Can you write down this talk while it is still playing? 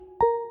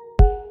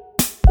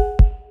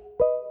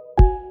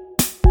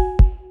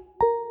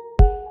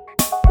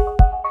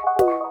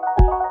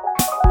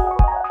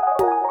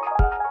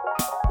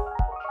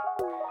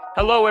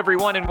Hello,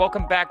 everyone, and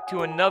welcome back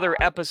to another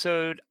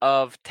episode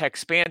of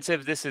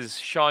Techspansive. This is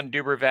Sean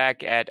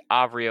Dubervac at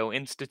Avrio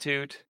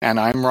Institute. And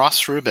I'm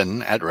Ross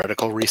Rubin at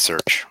Reticle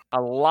Research.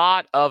 A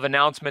lot of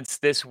announcements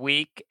this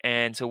week,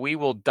 and so we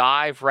will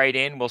dive right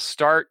in. We'll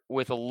start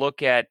with a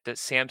look at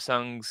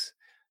Samsung's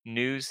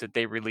news that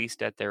they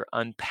released at their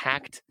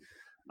Unpacked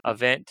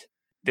event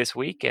this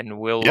week, and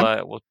we'll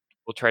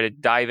try to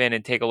dive in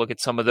and take a look at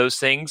some of those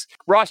things.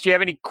 Ross, do you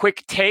have any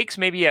quick takes,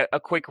 maybe a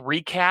quick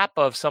recap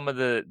of some of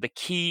the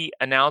key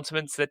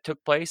announcements that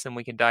took place, and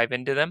we can dive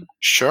into them?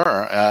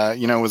 Sure.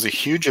 It was a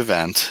huge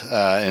event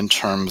in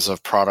terms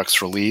of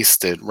products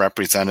released. It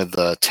represented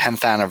the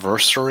 10th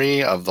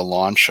anniversary of the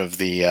launch of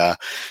the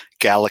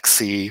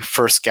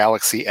first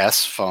Galaxy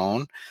S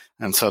phone.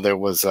 And so there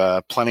was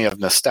plenty of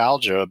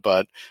nostalgia,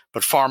 but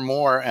far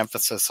more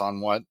emphasis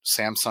on what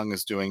Samsung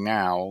is doing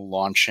now,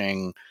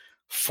 launching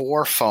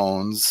 4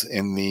 phones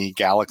in the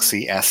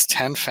Galaxy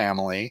S10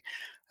 family,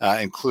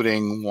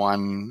 including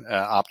one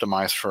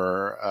optimized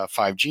for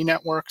 5G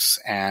networks,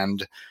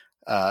 and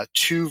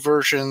 2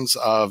 versions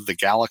of the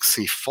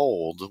Galaxy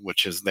Fold,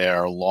 which is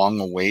their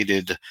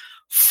long-awaited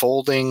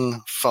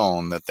folding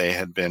phone that they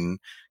had been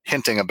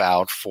hinting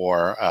about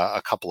for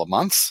a couple of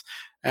months.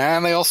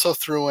 And they also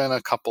threw in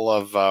a couple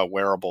of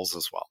wearables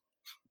as well.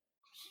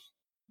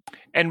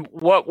 And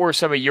what were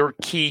some of your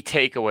key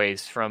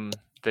takeaways from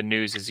the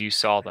news as you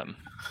saw them?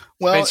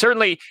 Well, I mean,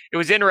 certainly it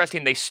was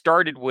interesting. They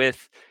started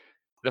with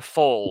the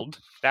Fold.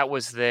 That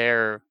was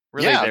their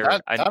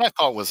that I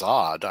thought was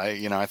odd.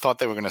 I thought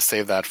they were going to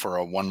save that for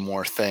a one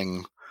more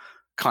thing,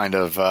 kind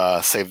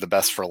of save the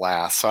best for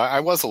last. So I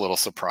was a little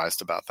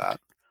surprised about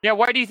that. Yeah,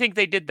 why do you think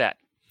they did that?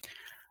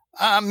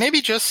 Maybe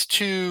just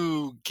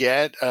to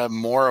get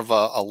more of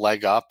a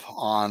leg up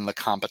on the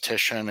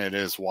competition. It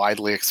is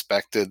widely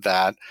expected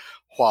that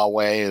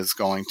Huawei is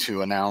going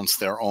to announce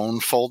their own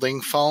folding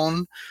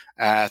phone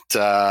at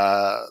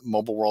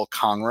Mobile World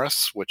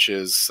Congress, which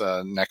is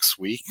next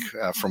week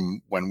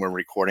from when we're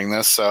recording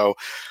this. So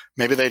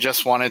maybe they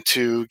just wanted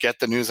to get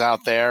the news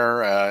out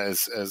there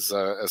as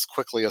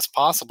quickly as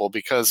possible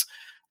because,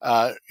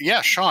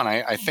 Sean,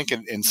 I think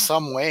in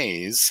some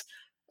ways,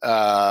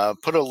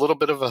 put a little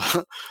bit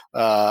of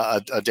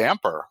a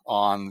damper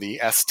on the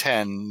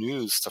S10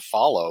 news to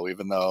follow,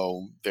 even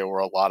though there were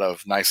a lot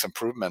of nice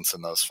improvements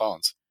in those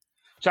phones.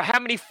 So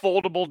how many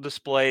foldable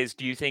displays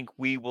do you think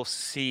we will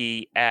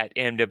see at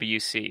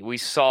MWC? We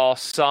saw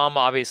some,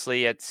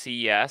 obviously, at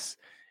CES,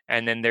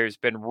 and then there's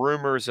been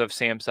rumors of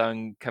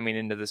Samsung coming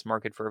into this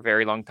market for a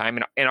very long time,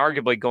 and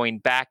arguably going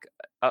back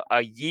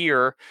a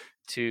year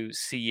to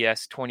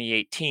CES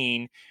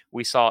 2018,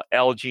 we saw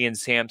LG and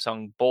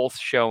Samsung both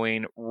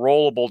showing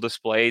rollable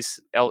displays,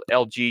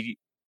 LG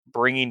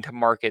bringing to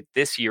market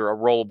this year a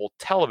rollable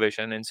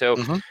television. And so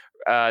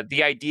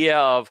the idea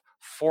of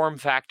form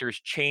factors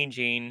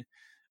changing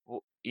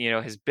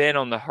has been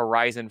on the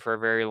horizon for a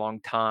very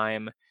long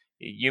time.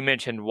 You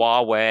mentioned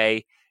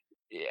Huawei.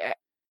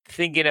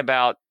 Thinking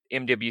about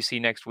MWC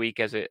next week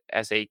as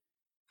a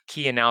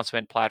key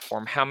announcement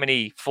platform, how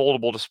many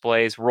foldable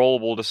displays,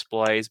 rollable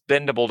displays,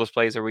 bendable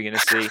displays are we going to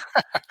see?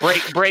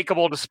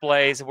 Breakable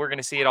displays, we're going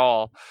to see it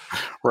all.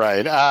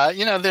 Right.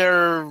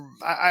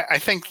 I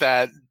think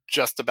that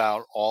just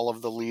about all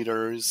of the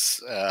leaders,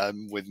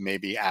 with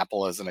maybe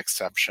Apple as an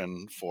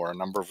exception for a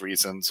number of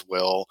reasons,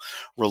 will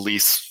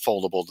release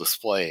foldable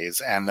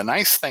displays. And the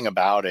nice thing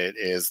about it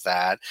is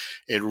that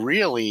it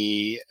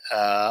really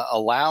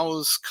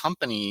allows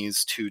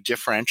companies to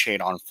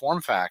differentiate on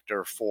form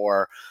factor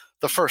for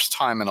the first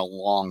time in a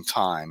long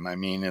time. I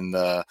mean, in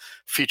the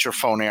feature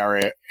phone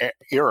era,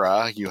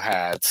 you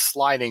had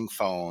sliding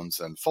phones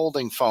and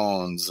folding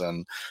phones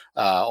and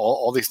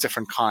all these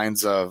different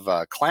kinds of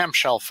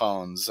clamshell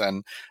phones,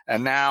 and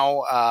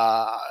now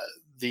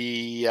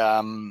the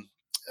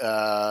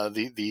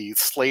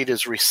slate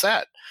is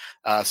reset.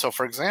 So,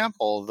 for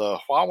example, the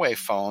Huawei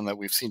phone that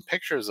we've seen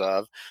pictures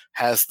of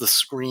has the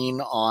screen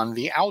on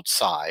the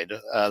outside,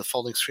 the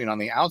folding screen on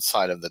the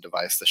outside of the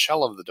device, the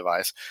shell of the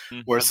device,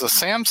 whereas the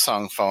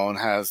Samsung phone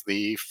has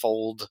the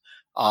fold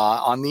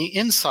on the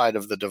inside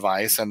of the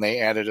device, and they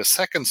added a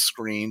second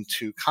screen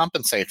to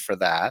compensate for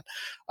that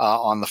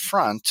on the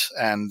front.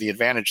 And the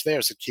advantage there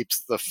is it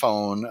keeps the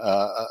phone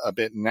a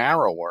bit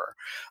narrower.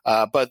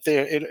 But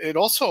it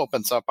also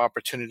opens up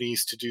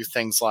opportunities to do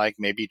things like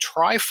maybe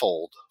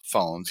trifold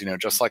phones,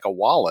 just like a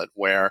wallet,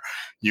 where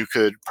you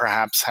could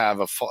perhaps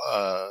have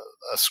a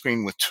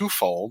screen with 2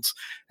 folds,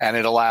 and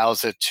it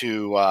allows it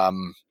to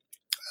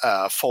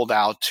fold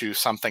out to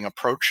something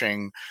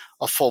approaching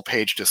a full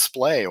page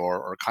display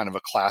or kind of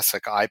a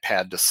classic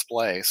iPad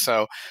display.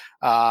 So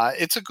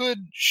it's a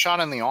good shot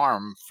in the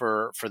arm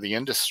for the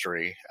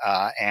industry.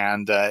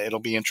 And it'll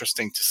be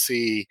interesting to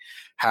see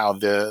how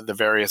the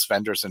various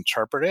vendors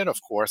interpret it.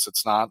 Of course,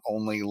 it's not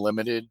only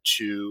limited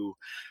to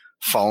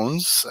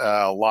phones.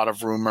 A lot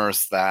of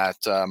rumors that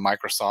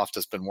Microsoft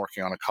has been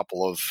working on a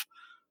couple of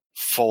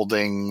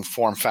folding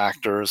form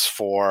factors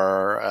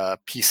for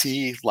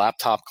PC,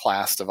 laptop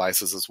class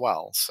devices as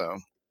well. So,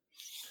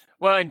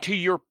 well, and to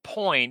your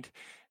point,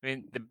 I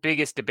mean, the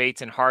biggest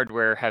debates in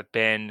hardware have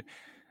been,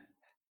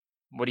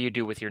 what do you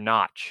do with your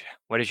notch?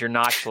 What does your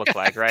notch look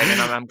like, right? And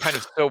I'm kind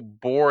of so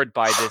bored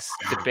by this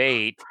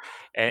debate,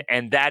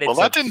 and that Well, it's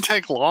that a didn't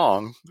take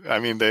long. I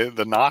mean,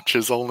 the notch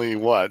is only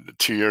what,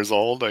 2 years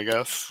old, I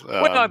guess.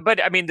 well,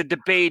 but I mean, the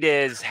debate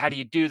is, how do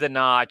you do the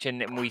notch?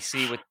 And we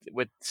see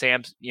with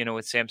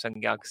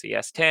Samsung Galaxy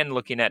S10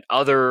 looking at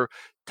other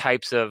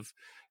types of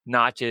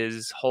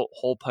notches,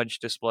 hole punch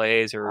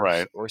displays,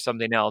 Right. or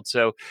something else.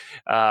 So,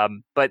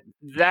 but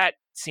that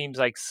seems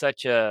like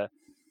such a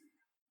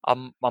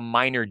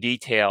minor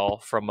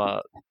detail from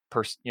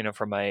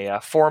from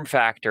a form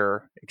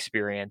factor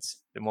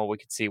experience than what we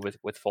could see with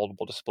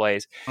foldable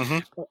displays. Hmm.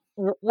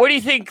 What do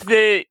you think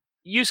the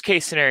use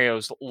case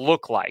scenarios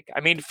look like? I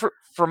mean,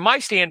 from my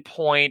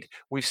standpoint,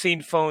 we've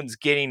seen phones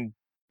getting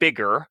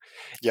bigger,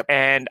 Yep.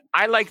 and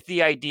I like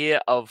the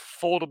idea of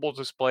foldable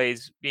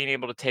displays being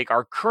able to take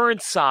our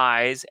current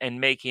size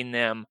and making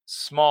them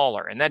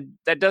smaller. And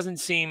that doesn't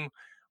seem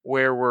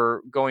where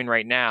we're going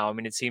right now. I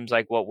mean, it seems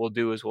like what we'll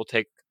do is we'll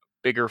take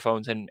bigger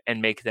phones and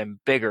make them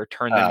bigger,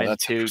 turn them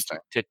That's into interesting.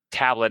 to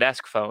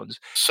tablet-esque phones.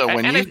 So And,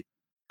 when and I you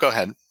go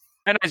ahead.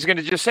 and I was going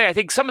to just say, I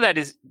think some of that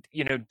is,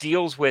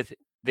 deals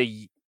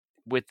the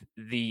with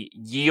the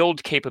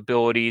yield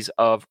capabilities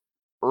of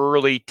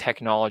early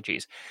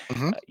technologies.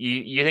 Hmm.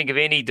 You think of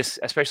any,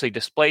 especially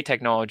display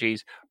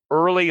technologies,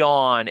 early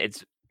on,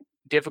 it's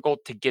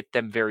difficult to get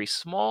them very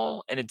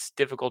small, and it's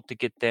difficult to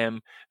get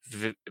them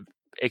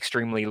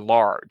extremely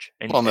large.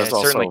 Well, And and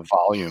there's certainly,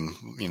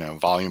 also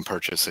volume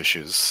purchase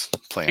issues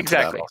play into that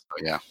exactly. also.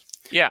 Yeah.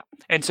 Yeah.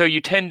 And so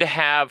you tend to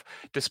have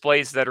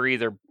displays that are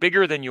either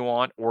bigger than you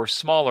want or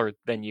smaller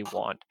than you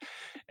want.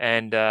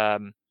 And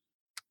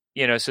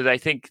so I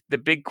think the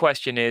big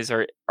question is,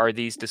 are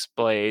these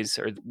displays,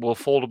 or will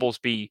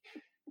foldables be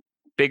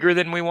bigger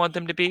than we want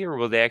them to be, or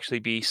will they actually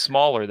be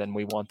smaller than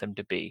we want them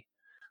to be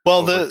Well,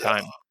 over the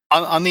time?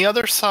 on the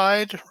other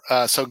side,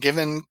 so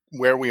given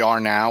where we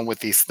are now with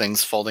these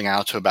things folding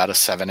out to about a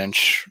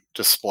 7-inch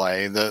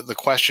display, the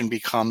question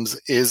becomes: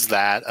 is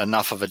that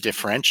enough of a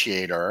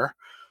differentiator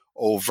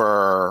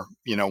over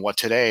what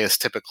today is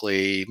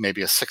typically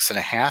maybe a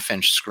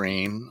 6.5-inch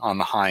screen on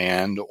the high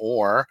end,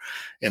 or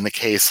in the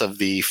case of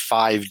the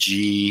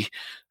 5G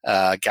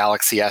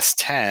Galaxy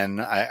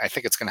S10, I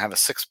think it's going to have a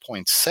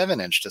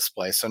 6.7-inch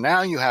display. So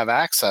now you have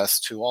access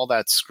to all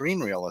that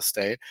screen real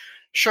estate.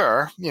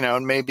 Sure,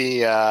 it may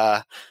be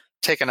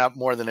taking up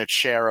more than its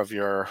share of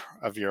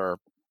your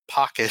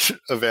pocket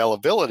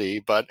availability,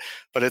 but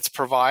it's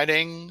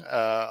providing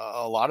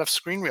a lot of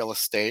screen real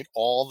estate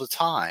all the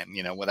time,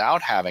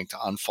 without having to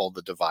unfold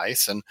the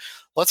device. And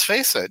let's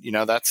face it,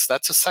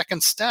 that's a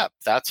second step.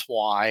 That's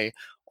why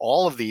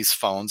all of these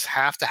phones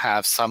have to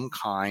have some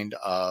kind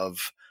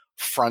of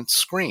front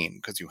screen,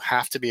 because you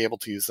have to be able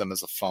to use them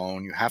as a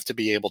phone. You have to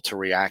be able to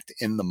react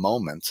in the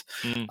moment,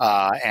 Mm.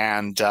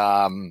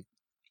 and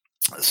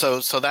so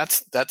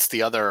that's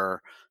the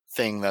other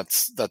thing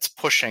that's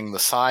pushing the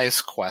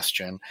size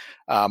question.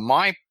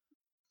 My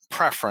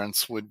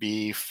preference would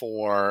be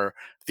for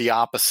the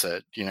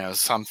opposite,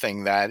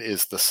 something that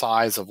is the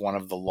size of one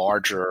of the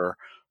larger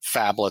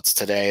phablets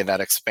today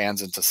that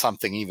expands into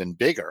something even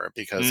bigger,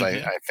 because Hmm.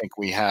 I think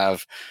we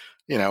have,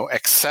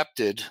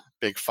 accepted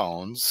big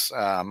phones.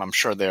 I'm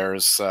sure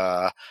there's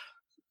a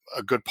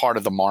good part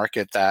of the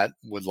market that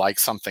would like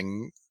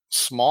something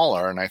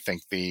smaller, and I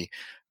think the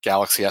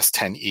Galaxy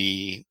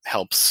S10e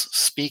helps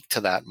speak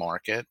to that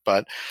market.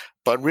 But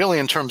really,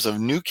 in terms of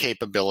new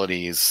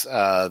capabilities,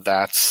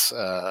 that's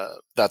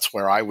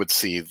where I would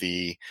see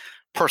the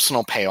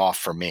personal payoff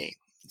for me.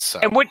 So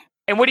And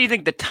what do you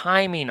think the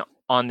timing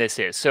on this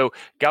is? So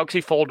Galaxy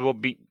Fold will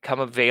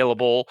become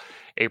available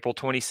April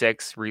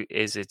 26th,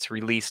 is its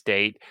release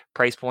date.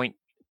 Price point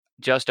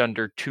just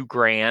under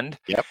 $2,000.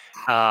 yep,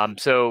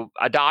 So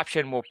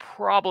adoption will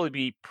probably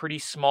be pretty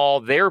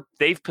small.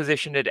 They've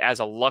positioned it as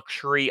a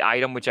luxury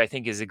item, which I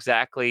think is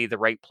exactly the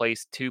right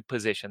place to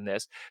position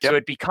this. So yep.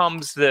 it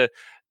becomes the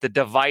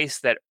device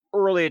that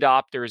early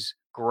adopters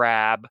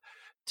grab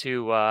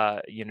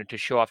to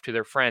show off to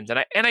their friends.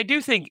 And I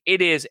do think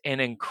it is an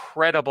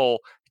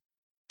incredible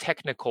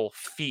technical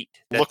feat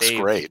that Looks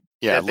great.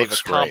 Yeah, it they've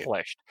looks great.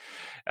 accomplished.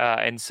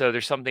 And so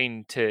there's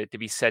something to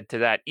be said to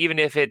that, even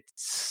if it's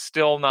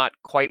still not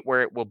quite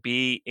where it will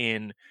be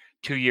in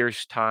 2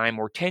 years' time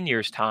or 10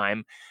 years'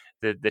 time.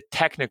 The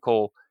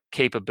technical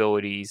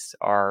capabilities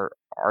are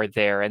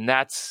there, and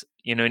that's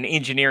an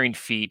engineering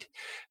feat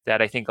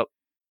that I think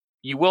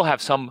you will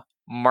have some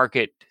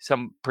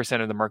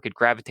percent of the market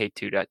gravitate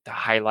to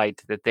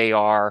highlight that they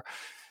are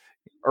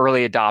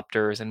early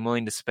adopters and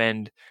willing to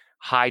spend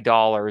high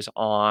dollars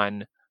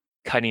on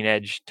cutting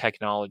edge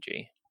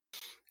technology.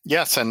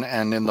 Yes,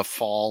 and in the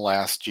fall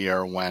last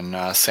year, when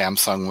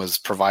Samsung was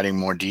providing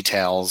more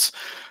details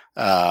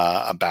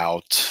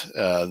about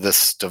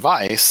this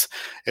device,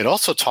 it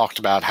also talked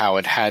about how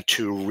it had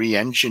to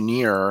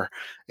re-engineer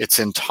its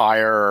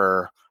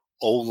entire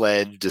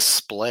OLED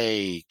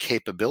display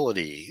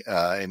capability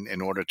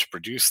in order to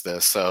produce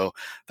this. So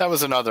that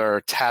was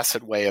another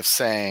tacit way of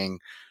saying,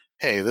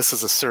 hey, this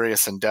is a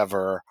serious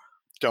endeavor.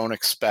 Don't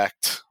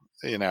expect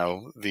the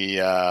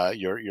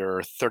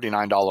your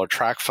 $39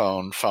 track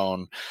phone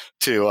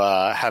to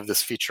have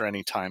this feature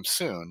anytime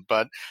soon.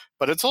 But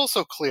it's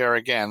also clear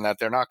again that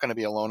they're not going to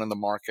be alone in the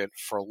market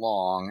for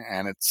long,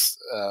 and it's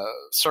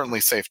certainly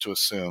safe to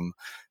assume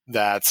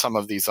that some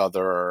of these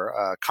other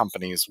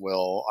companies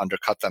will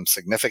undercut them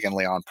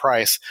significantly on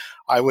price.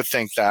 I would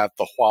think that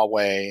the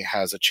Huawei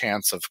has a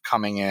chance of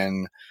coming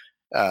in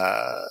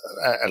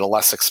at a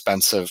less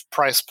expensive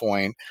price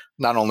point,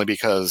 not only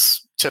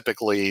because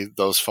typically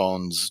those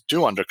phones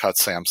do undercut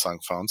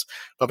Samsung phones,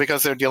 but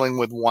because they're dealing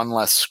with one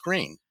less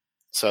screen.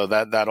 So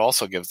that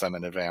also gives them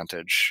an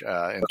advantage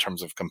in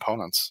terms of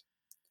components.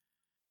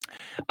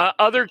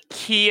 Other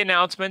key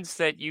announcements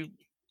that you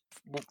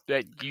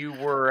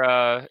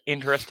were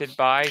interested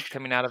by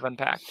coming out of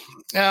Unpacked?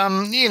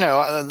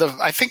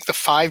 I think the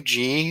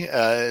 5G,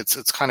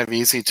 it's kind of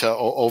easy to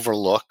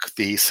overlook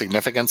the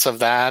significance of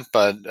that,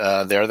 but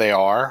there they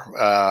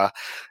are.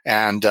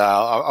 And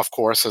of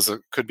course, as it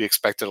could be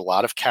expected, a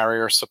lot of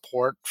carrier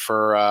support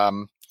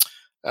for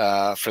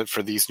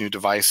these new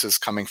devices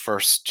coming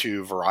first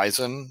to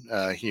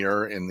Verizon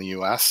here in the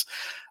U.S.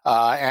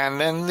 And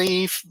then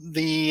the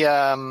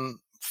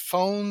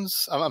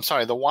phones, I'm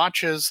sorry, the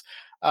watches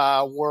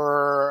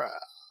were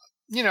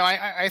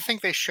I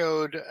think they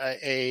showed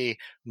a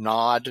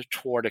nod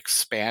toward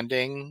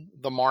expanding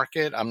the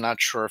market. I'm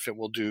not sure if it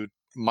will do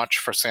much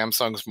for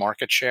Samsung's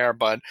market share,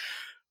 but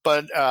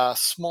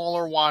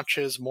smaller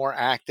watches, more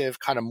active,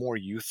 kind of more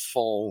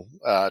youthful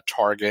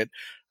target,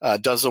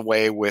 does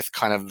away with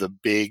kind of the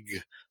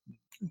big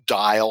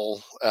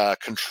dial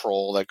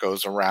control that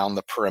goes around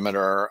the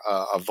perimeter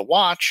of the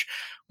watch,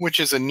 which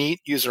is a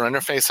neat user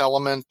interface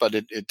element, but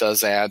it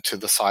does add to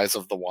the size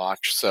of the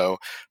watch. So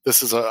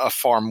this is a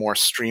far more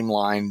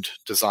streamlined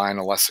design,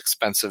 a less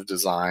expensive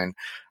design,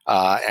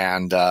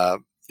 and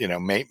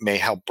may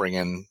help bring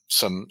in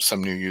some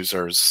new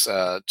users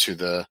to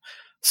the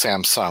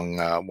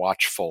Samsung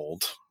Watch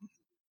Fold.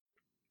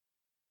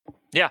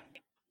 Yeah.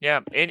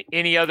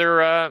 Any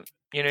other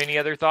any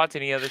other thoughts?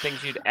 Any other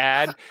things you'd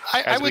add?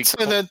 I would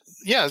say that,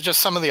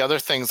 just some of the other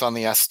things on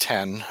the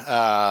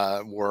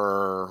S10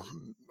 were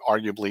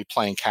arguably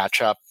playing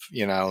catch up.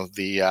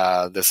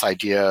 This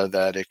idea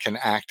that it can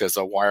act as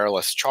a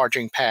wireless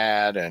charging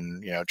pad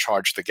and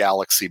charge the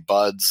Galaxy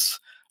Buds.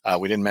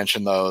 We didn't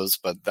mention those,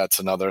 but that's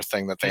another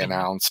thing that they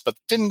announced, but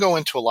didn't go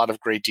into a lot of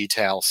great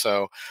detail.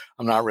 So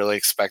I'm not really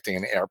expecting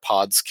an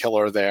AirPods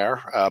killer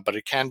there, but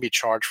it can be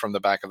charged from the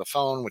back of the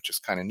phone, which is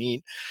kind of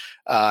neat.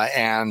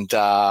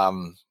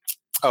 The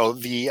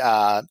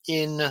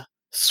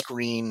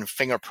in-screen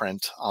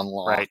fingerprint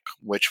unlock, Right.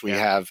 which we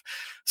have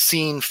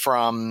seen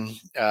from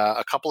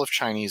a couple of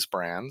Chinese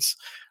brands,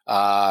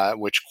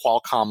 which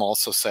Qualcomm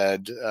also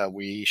said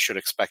we should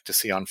expect to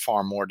see on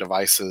far more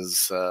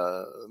devices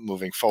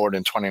moving forward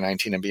in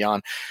 2019 and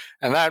beyond.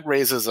 And that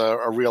raises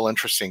a real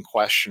interesting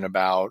question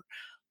about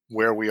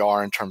where we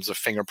are in terms of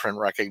fingerprint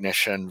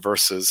recognition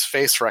versus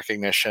face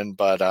recognition,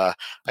 but I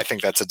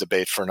think that's a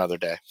debate for another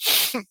day.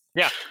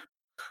 Yeah.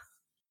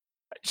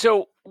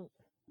 So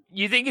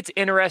you think it's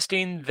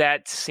interesting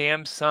that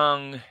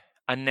Samsung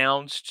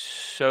announced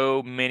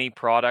so many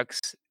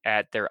products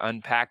at their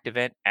Unpacked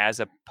event as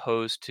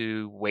opposed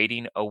to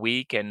waiting a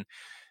week and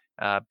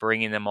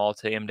bringing them all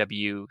to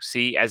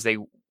MWC as they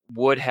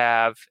would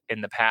have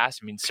in the past?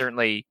 I mean,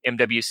 certainly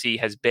MWC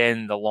has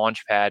been the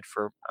launch pad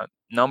for a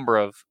number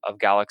of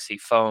Galaxy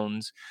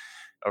phones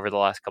over the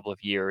last couple of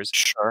years.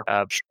 Sure.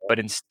 But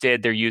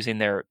instead, they're using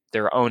their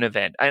own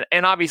event.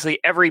 And obviously,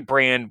 every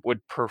brand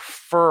would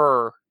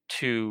prefer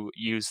to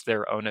use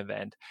their own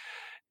event,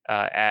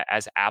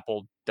 as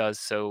Apple does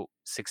so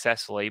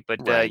successfully.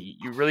 But Right.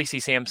 you really see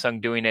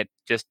Samsung doing it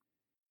just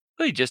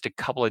a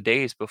couple of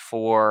days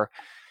before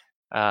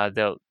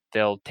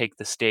they'll take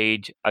the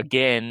stage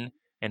again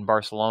in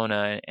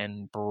Barcelona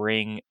and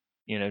bring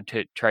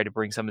to try to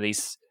bring some of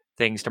these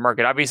things to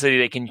market. Obviously,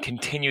 they can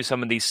continue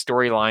some of these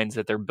storylines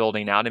that they're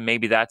building out, and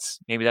maybe that's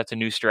a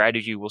new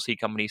strategy we'll see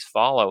companies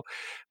follow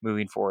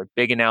moving forward.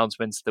 Big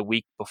announcements the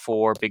week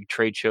before big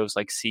trade shows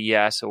like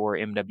CES or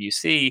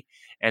MWC,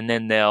 and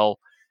then they'll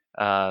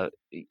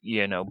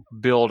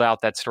build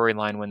out that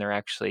storyline when they're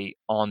actually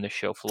on the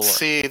show floor.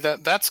 See,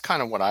 that's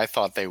kind of what I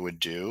thought they would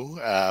do,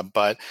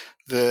 but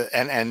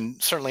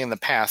and certainly in the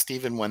past,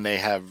 even when they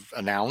have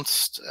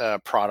announced a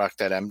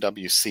product at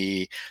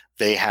MWC,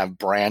 they have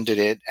branded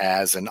it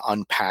as an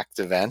Unpacked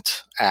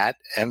event at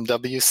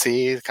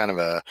MWC, kind of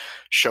a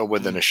show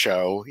within a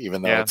show,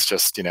 even though it's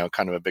just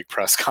kind of a big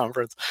press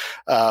conference.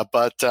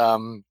 But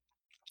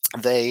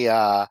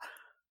they.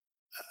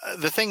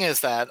 The thing is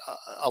that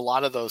a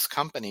lot of those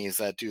companies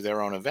that do their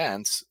own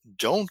events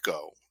don't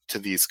go to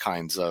these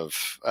kinds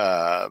of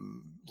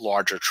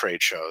larger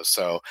trade shows.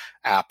 So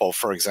Apple,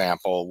 for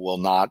example, will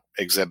not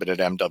exhibit at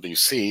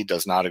MWC,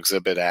 does not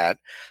exhibit at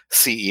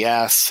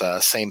CES.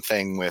 Same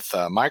thing with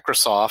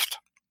Microsoft.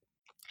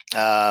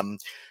 But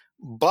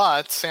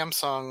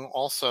Samsung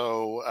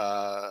also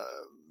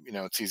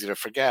it's easy to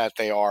forget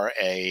they are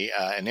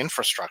an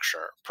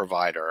infrastructure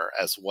provider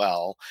as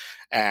well,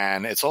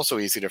 and it's also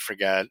easy to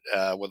forget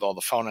with all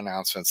the phone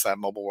announcements that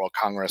Mobile World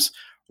Congress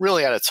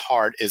really at its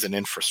heart is an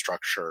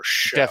infrastructure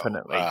show.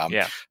 Definitely,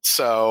 yeah.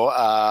 So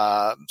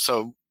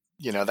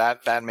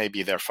that may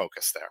be their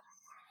focus there.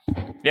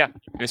 Yeah,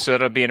 so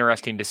it'll be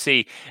interesting to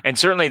see. And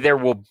certainly there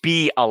will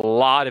be a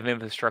lot of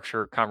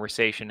infrastructure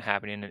conversation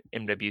happening at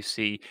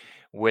MWC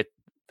with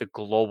the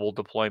global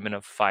deployment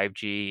of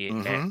 5G.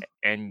 Mm-hmm.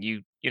 And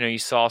you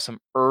saw some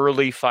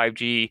early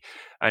 5G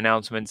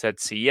announcements at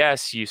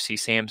CES. You see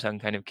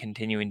Samsung kind of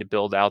continuing to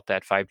build out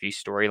that 5G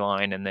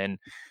storyline, and then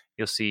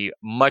you'll see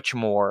much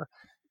more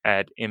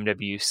at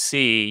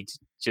MWC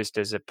just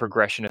as a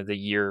progression of the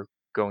year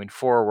going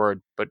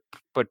forward, but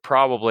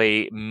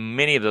probably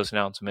many of those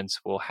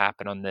announcements will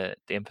happen on the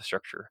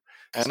infrastructure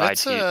And side.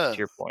 To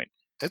your point,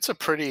 it's a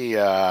pretty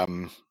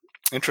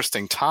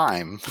interesting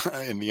time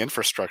in the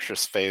infrastructure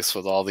space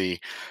with all the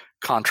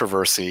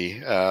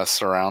controversy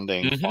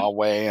surrounding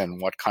Huawei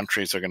and what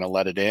countries are going to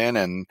let it in,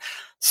 and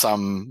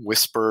some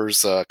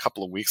whispers a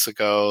couple of weeks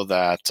ago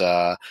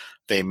that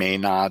they may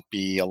not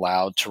be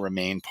allowed to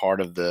remain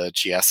part of the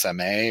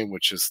GSMA,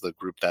 which is the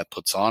group that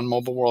puts on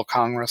Mobile World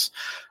Congress.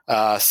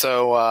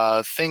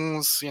 So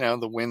things,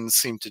 the winds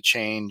seem to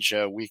change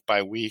week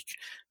by week,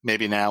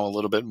 maybe now a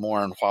little bit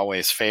more in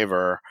Huawei's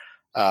favor.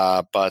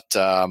 But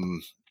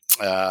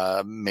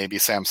maybe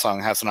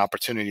Samsung has an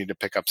opportunity to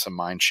pick up some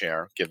mind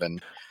share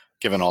given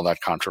all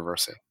that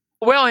controversy.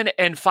 Well,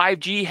 and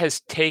 5G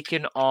has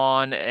taken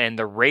on, and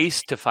the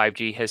race to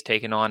 5G has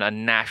taken on a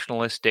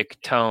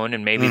nationalistic tone,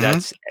 and maybe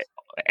that's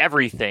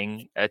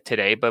everything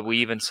today. But we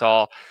even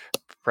saw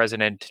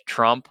President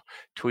Trump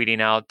tweeting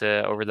out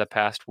over the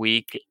past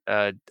week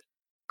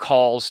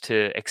calls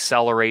to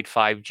accelerate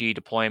 5G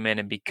deployment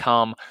and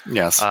become,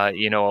 a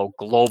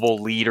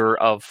global leader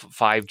of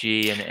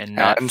 5G and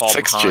not fall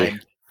 6G.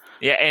 Behind.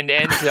 Yeah, and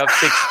of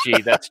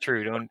 6G. That's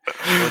true.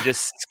 We'll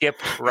just skip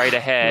right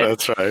ahead.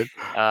 That's right.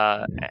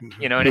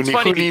 And it's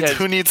funny because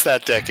who needs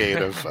that decade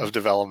of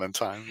development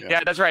time?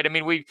 Yeah, that's right. I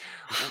mean,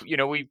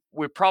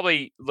 we're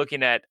probably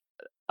looking at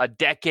a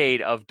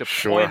decade of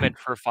deployment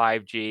for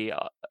 5G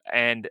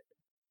and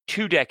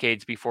 2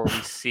 decades before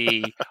we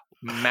see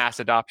mass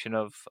adoption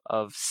of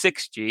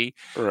 6G,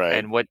 right?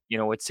 And what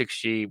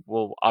 6G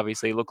will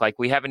obviously look like.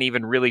 We haven't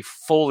even really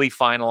fully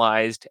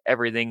finalized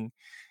everything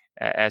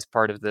as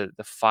part of the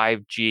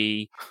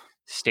 5G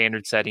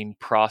standard setting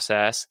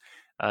process.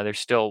 There's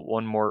still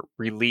one more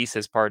release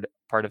as part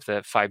of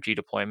the 5G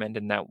deployment,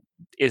 and that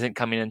isn't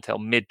coming until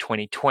mid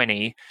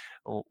 2020.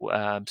 So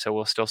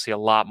we'll still see a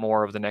lot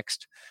more of the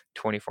next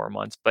 24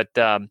 months. But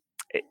and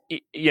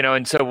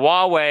so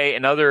Huawei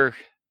and other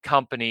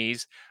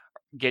companies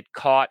get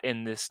caught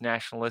in this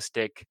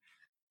nationalistic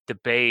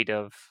debate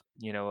of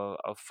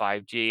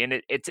 5G,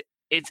 and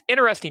it's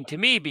interesting to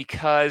me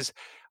because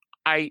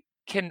I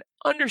can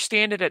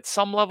understand it at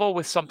some level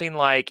with something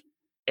like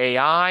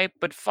AI,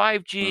 but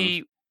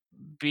 5G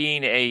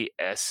being a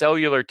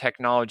cellular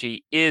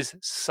technology is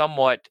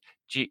somewhat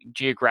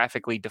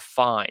geographically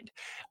defined.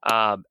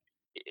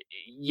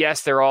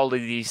 Yes, there are all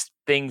of these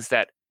things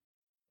that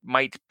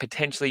might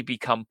potentially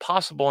become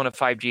possible in a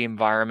 5G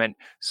environment: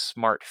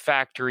 smart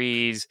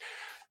factories,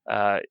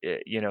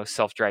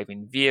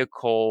 self-driving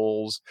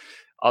vehicles,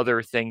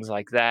 other things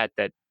like that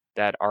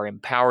are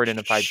empowered in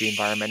a 5G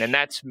environment. And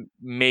that's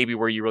maybe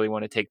where you really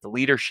want to take the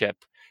leadership.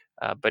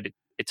 But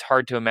it's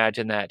hard to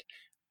imagine that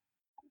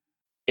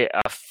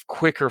a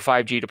quicker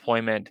 5G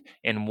deployment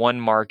in one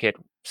market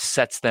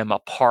sets them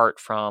apart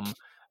from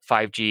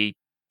 5G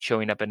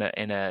showing up in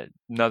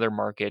another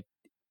market,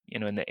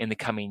 in the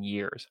coming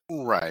years.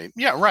 Right.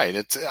 Yeah. Right.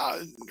 It's.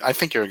 I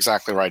think you're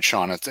exactly right,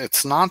 Sean.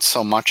 It's not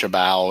so much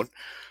about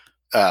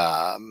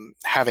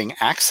having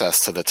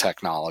access to the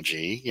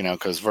technology,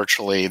 because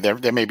virtually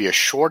there may be a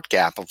short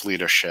gap of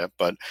leadership,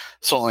 but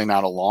certainly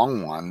not a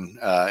long one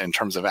in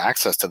terms of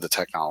access to the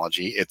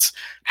technology. It's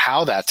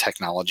how that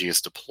technology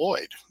is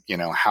deployed,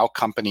 how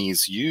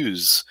companies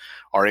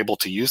are able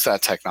to use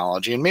that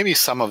technology. And maybe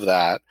some of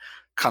that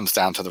comes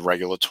down to the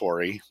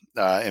regulatory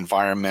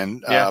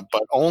environment,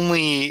 but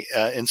only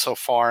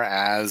insofar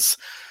as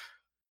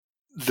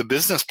the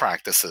business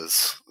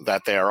practices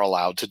that they are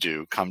allowed to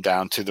do come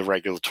down to the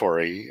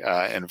regulatory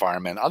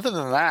environment. Other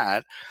than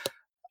that,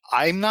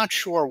 I'm not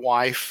sure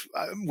why,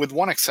 with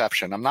one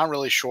exception, I'm not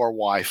really sure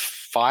why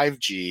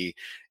 5G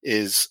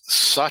is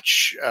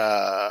such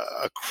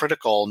a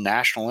critical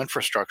national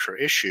infrastructure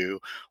issue,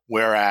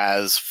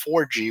 whereas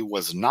 4G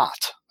was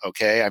not.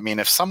 Okay, I mean,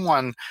 if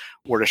someone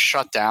were to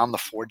shut down the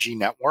 4G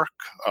network,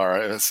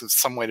 or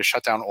some way to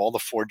shut down all the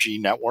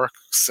 4G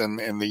networks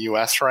in the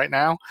US right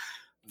now,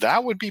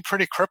 that would be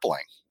pretty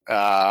crippling.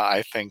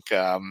 I think,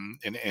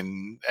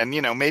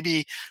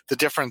 maybe the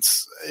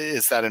difference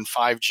is that in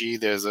 5G,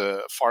 there's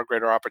a far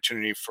greater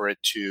opportunity for it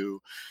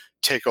to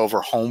take over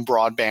home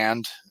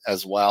broadband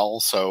as well.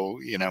 So,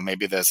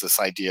 maybe there's this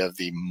idea of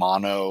the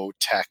mono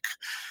tech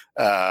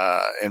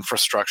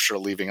infrastructure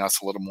leaving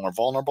us a little more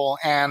vulnerable.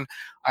 And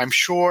I'm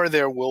sure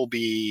there will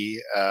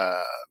be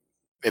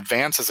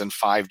advances in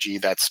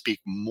 5G that speak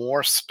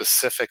more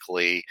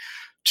specifically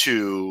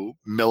to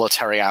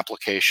military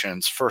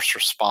applications, first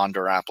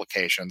responder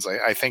applications.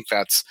 I think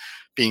that's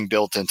being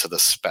built into the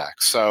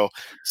spec. So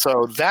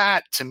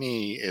that to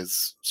me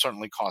is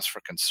certainly cause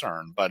for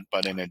concern.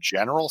 But in a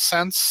general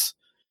sense,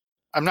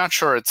 I'm not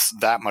sure it's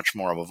that much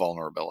more of a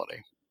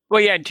vulnerability.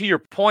 Well, yeah, and to your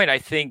point, I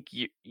think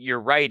you're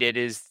right. It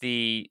is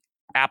the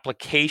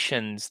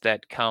applications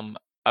that come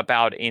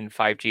about in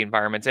 5G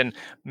environments, and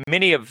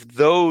many of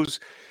those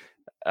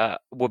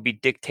will be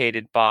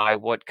dictated by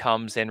what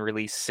comes in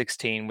release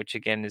 16, which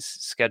again is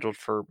scheduled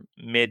for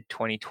mid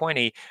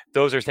 2020.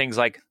 Those are things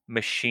like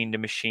machine to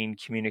machine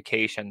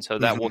communication. So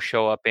that will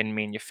show up in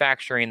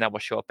manufacturing, that will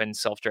show up in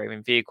self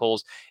driving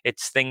vehicles.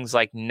 It's things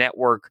like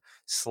network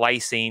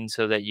slicing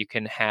so that you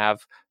can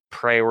have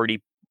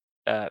priority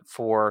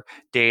for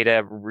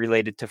data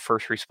related to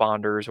first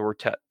responders or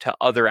to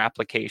other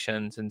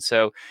applications. And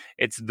so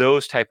it's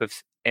those type of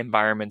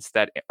environments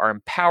that are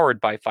empowered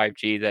by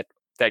 5G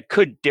that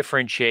could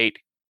differentiate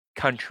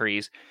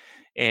countries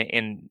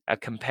in a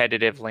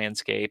competitive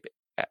landscape.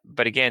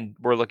 But again,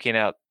 we're looking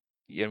at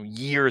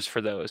years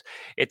for those.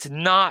 It's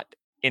not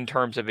in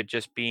terms of it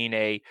just being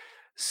a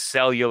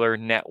cellular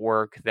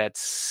network that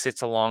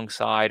sits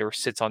alongside or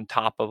sits on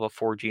top of a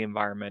 4G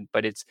environment,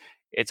 but it's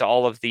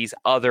all of these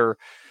other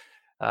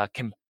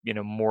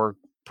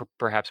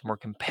perhaps more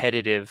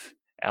competitive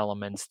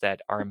elements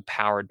that are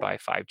empowered by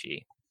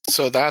 5G.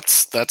 So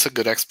that's a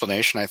good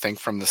explanation, I think,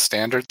 from the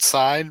standard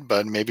side,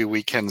 but maybe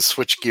we can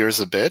switch gears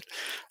a bit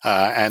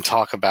and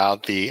talk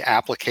about the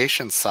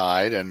application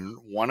side. And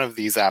one of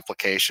these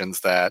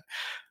applications that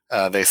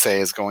they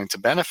say is going to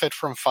benefit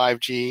from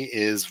 5G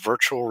is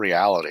virtual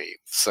reality.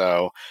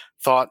 So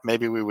thought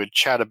maybe we would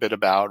chat a bit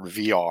about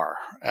VR.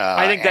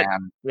 I think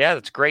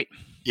that's great.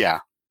 Yeah.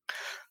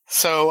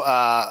 So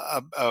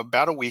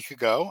about a week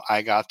ago,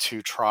 I got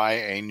to try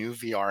a new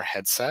VR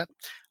headset.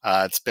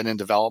 It's been in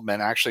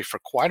development actually for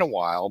quite a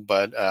while,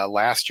 but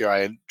last year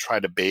I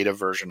tried a beta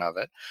version of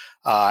it,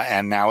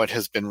 and now it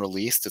has been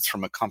released. It's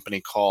from a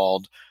company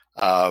called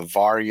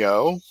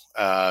Varjo,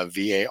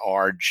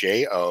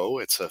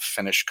 Varjo. It's a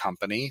Finnish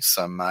company,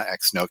 some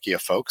ex-Nokia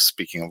folks,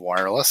 speaking of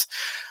wireless.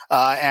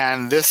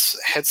 And this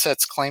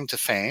headset's claim to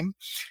fame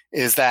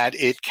is that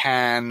it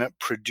can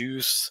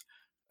produce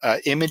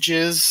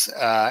images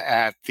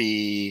at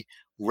the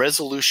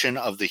resolution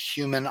of the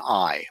human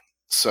eye.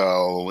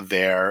 So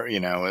they're,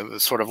 it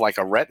was sort of like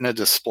a retina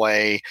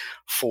display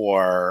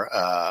for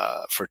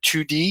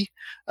 2D.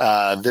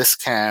 This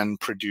can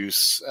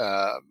produce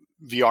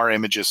VR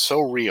images so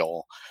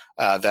real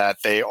that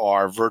they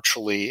are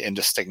virtually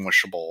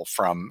indistinguishable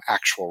from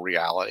actual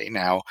reality.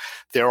 Now,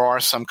 there are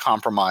some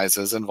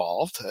compromises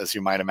involved, as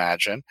you might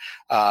imagine.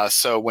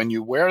 So when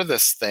you wear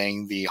this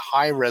thing, the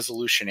high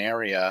resolution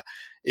area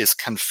is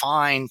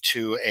confined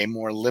to a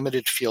more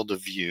limited field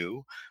of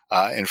view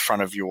in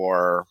front of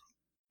your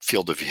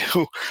field of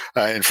view,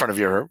 in front of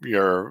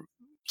the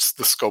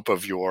scope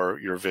of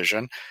your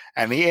vision.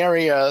 And the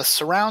area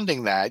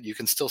surrounding that you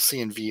can still see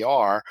in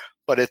VR,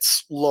 but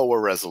it's lower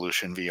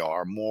resolution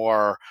VR,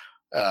 more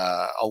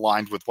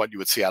aligned with what you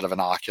would see out of an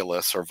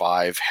Oculus or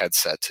Vive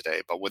headset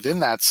today. But within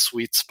that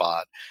sweet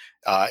spot,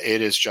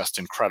 it is just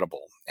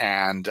incredible.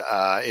 And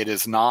it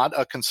is not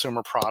a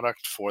consumer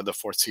product for the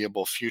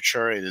foreseeable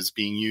future. It is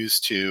being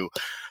used to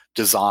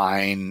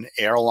design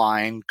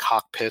airline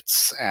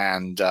cockpits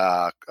and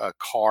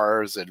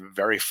cars at a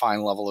very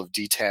fine level of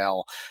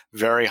detail,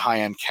 very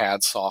high-end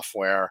CAD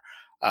software.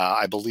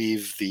 I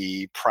believe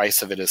the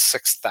price of it is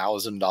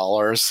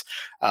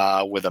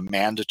 $6,000 with a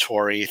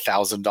mandatory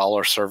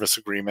 $1,000 service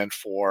agreement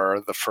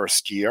for the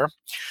first year.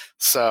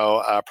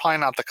 So probably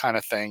not the kind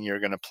of thing you're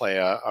going to play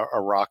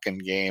a rockin'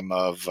 game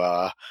of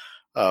a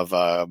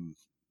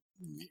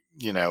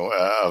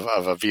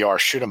VR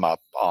shoot 'em up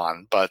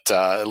on, but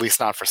at least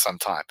not for some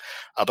time.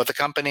 But the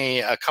company,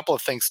 a couple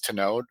of things to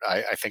note,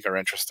 I think are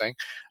interesting.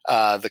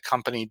 The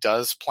company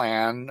does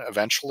plan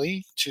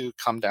eventually to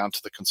come down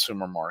to the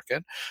consumer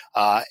market.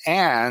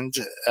 And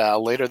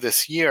later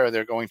this year,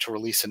 they're going to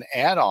release an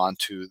add-on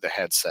to the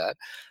headset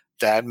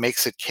that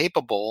makes it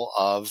capable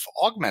of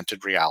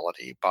augmented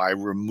reality by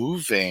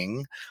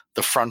removing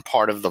the front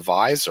part of the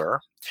visor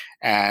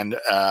and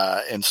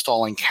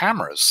installing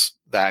cameras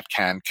that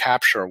can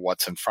capture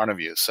what's in front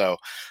of you. So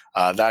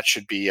that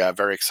should be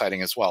very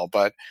exciting as well.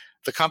 But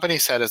the company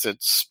said as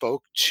it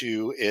spoke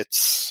to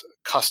its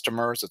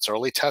customers, its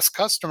early test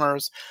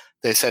customers,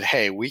 they said,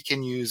 hey, we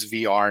can use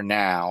VR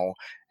now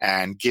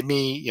and give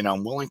me,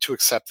 I'm willing to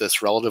accept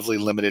this relatively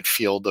limited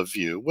field of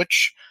view,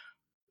 which,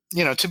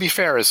 to be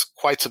fair, is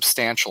quite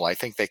substantial. I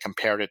think they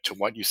compared it to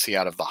what you see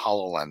out of the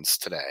HoloLens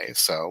today.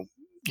 So,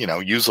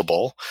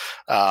 usable.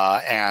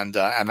 And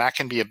that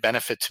can be a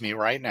benefit to me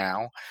right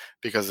now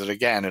because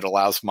it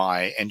allows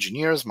my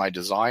engineers, my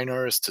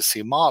designers to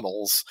see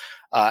models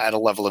at a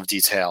level of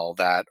detail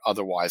that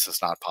otherwise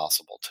is not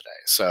possible today.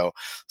 So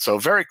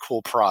very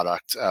cool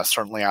product,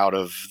 certainly out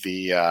of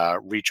the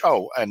reach.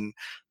 Oh, and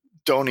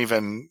don't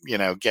even,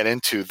 get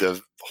into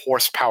the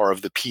horsepower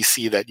of the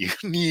PC that you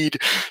need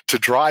to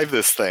drive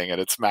this thing at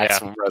its Yeah.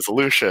 maximum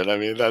resolution. I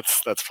mean,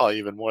 that's probably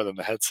even more than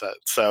the headset.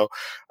 So,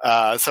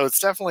 so it's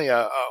definitely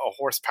a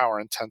horsepower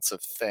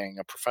intensive thing,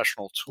 a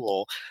professional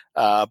tool,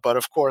 but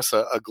of course,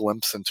 a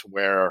glimpse into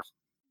where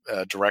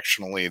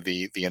directionally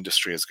the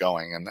industry is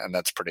going, and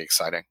that's pretty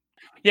exciting.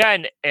 Yeah,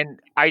 and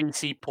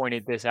IDC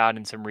pointed this out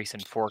in some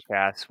recent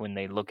forecasts when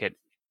they look at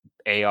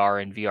AR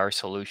and VR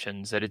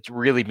solutions, that it's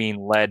really being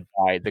led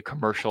by the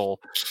commercial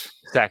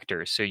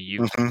sector. So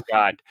you've Hmm.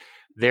 got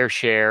their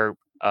share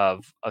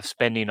of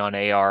spending on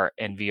AR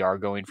and VR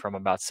going from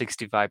about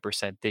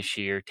 65% this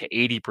year to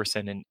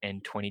 80%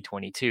 in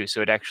 2022.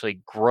 So it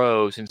actually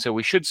grows, and so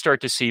we should start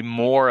to see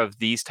more of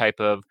these type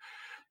of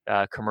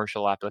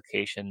commercial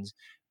applications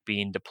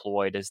being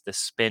deployed as the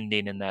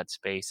spending in that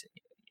space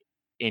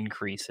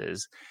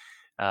increases.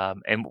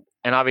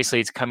 And obviously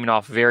it's coming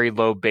off very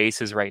low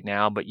bases right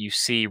now, but you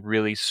see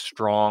really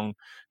strong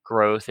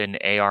growth in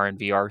AR and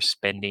VR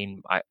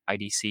spending.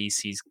 IDC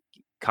sees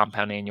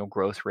compound annual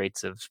growth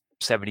rates of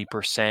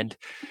 70%,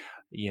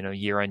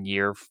 year on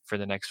year for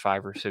the next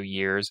 5 or so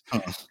years.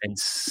 And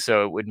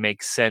so it would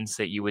make sense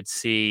that you would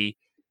see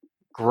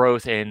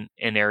growth in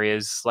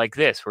areas like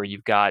this, where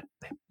you've got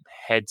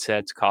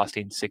headsets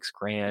costing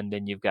 $6,000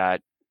 and you've got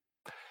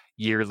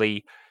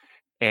yearly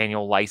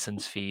annual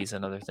license fees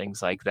and other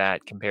things like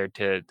that, compared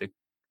to the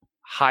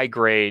high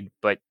grade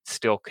but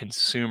still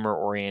consumer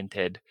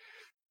oriented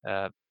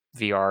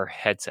VR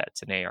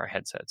headsets and AR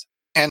headsets.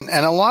 And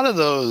a lot of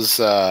those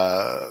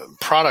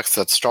products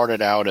that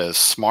started out as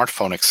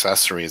smartphone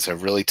accessories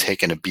have really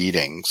taken a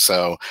beating.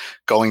 So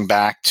going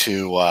back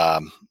to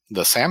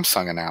the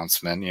Samsung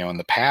announcement, in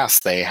the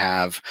past they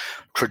have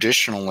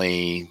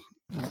traditionally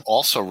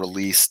also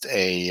released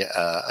a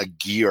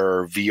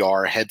Gear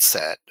VR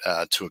headset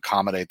to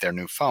accommodate their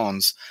new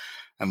phones.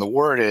 And the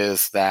word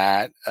is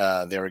that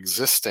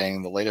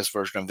the latest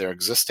version of their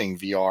existing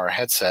VR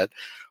headset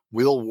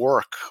will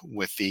work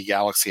with the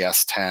Galaxy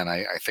S10.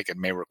 I think it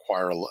may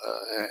require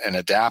an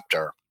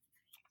adapter,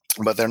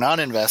 but they're not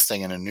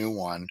investing in a new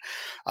one.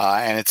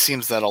 And it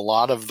seems that a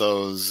lot of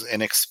those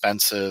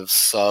inexpensive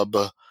sub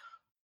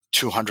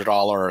 $200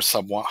 or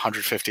sub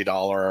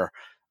 $150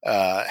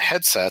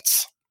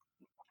 headsets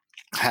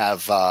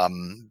have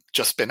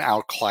just been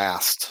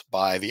outclassed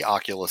by the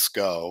Oculus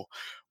Go,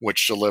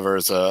 which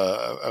delivers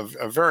a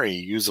very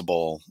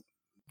usable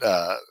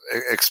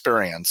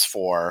experience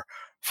for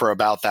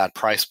about that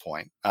price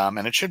point.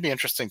 And it should be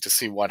interesting to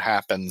see what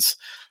happens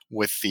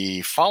with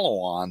the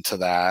follow-on to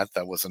that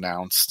was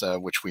announced,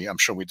 which I'm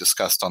sure we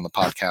discussed on the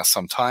podcast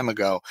some time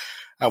ago,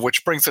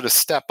 which brings it a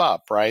step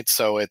up, right?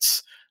 So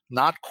it's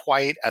not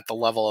quite at the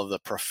level of the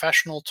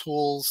professional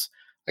tools.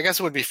 I guess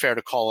it would be fair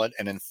to call it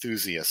an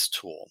enthusiast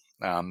tool.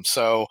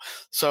 So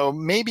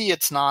maybe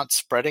it's not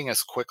spreading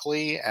as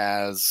quickly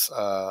as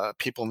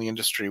people in the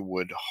industry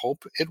would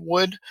hope it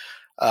would.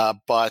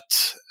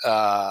 But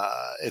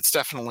it's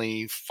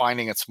definitely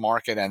finding its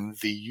market, and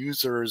the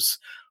users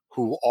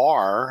who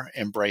are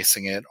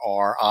embracing it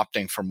are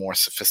opting for more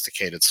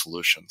sophisticated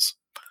solutions.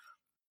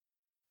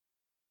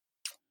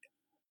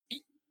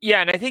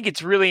 Yeah, and I think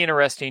it's really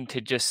interesting to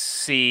just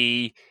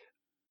see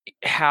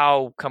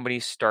how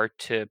companies start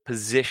to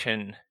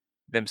position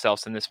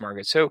themselves in this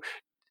market. So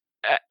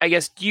I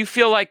guess, do you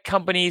feel like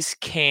companies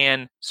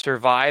can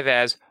survive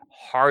as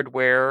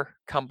hardware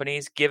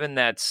companies, given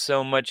that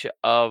so much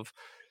of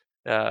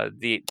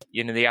the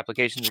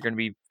applications are going to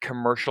be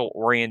commercial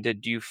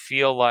oriented? Do you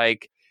feel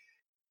like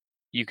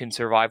you can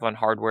survive on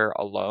hardware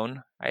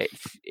alone? I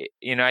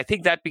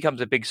think that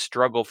becomes a big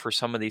struggle for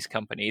some of these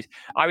companies.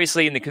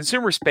 Obviously, in the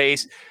consumer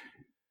space,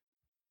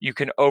 you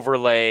can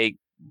overlay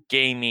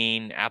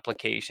gaming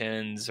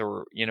applications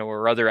or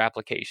other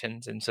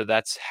applications, and so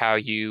that's how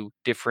you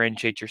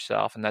differentiate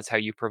yourself, and that's how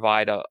you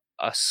provide a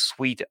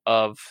suite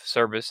of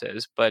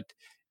services. But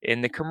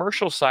in the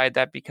commercial side,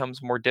 that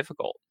becomes more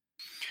difficult.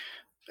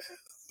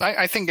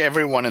 I think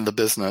everyone in the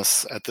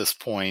business at this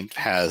point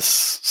has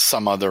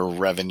some other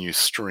revenue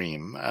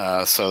stream.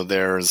 So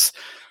there's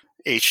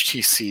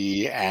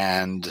HTC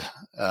and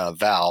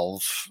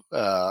Valve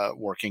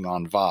working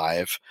on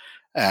Vive,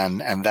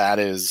 and that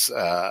is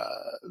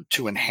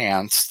to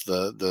enhance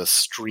the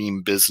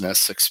stream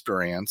business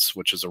experience,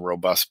 which is a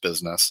robust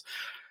business.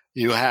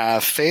 You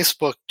have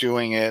Facebook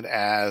doing it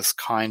as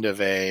kind of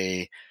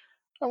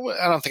I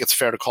don't think it's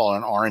fair to call it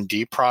an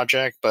R&D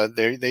project, but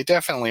they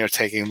definitely are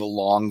taking the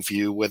long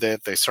view with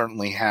it. They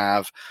certainly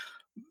have,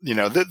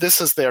 this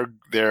is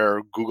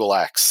their Google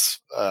X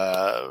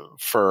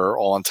for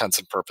all intents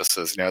and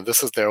purposes.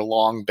 This is their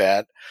long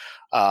bet,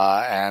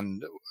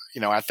 and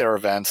at their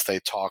events they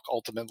talk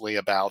ultimately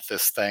about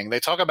this thing. They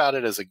talk about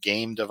it as a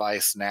game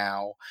device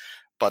now,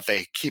 but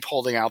they keep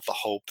holding out the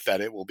hope that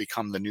it will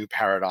become the new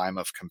paradigm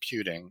of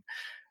computing.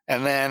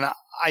 And then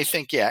I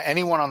think,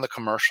 anyone on the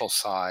commercial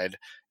side,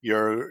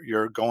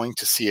 you're going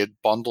to see it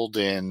bundled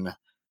in.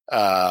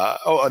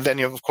 And then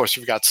of course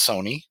you've got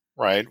Sony,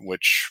 right?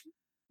 Which,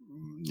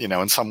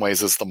 in some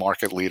ways is the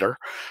market leader.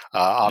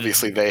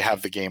 Obviously, they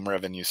have the game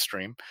revenue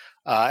stream.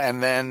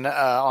 And then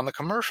on the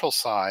commercial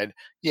side,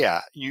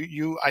 yeah,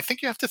 I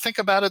think you have to think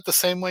about it the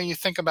same way you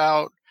think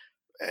about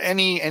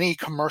any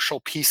commercial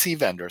PC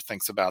vendor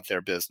thinks about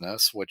their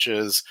business, which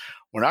is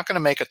we're not going to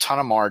make a ton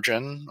of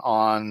margin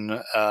on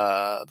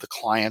the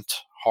client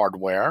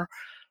hardware.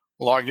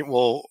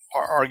 We'll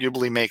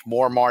arguably make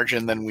more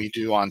margin than we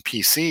do on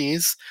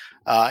PCs,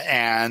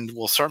 and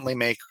we'll certainly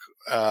make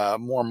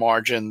more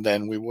margin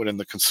than we would in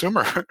the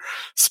consumer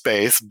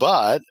space.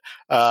 But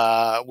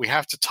we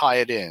have to tie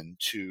it in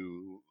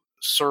to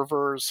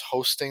servers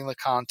hosting the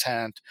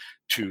content,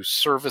 to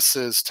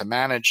services to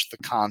manage the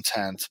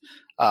content,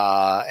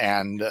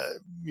 and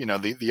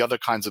the other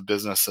kinds of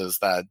businesses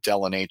that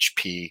Dell and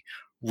HP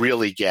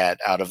really get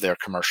out of their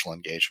commercial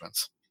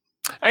engagements.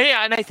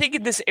 Yeah, and I think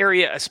in this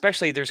area,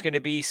 especially, there's going to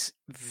be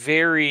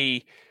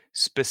very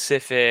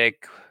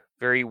specific,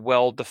 very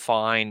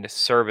well-defined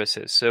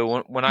services.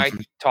 So when I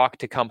talk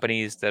to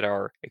companies that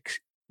are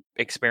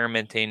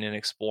experimenting and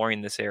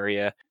exploring this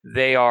area,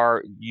 they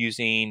are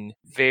using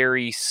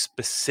very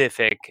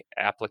specific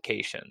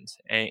applications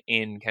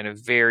in kind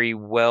of very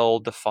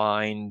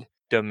well-defined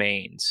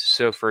domains.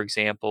 So, for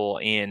example,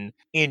 in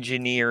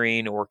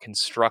engineering or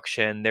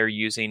construction, they're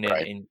using it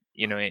Right.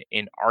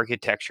 in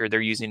architecture.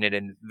 They're using it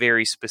in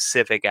very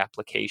specific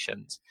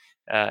applications,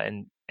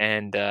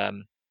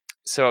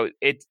 so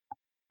it.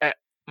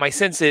 My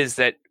sense is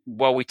that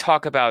while we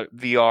talk about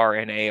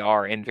VR and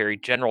AR in very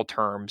general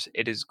terms,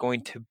 it is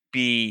going to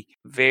be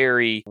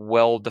very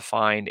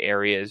well-defined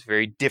areas,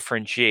 very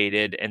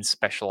differentiated and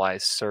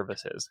specialized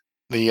services.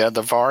 The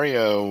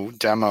Vario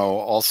demo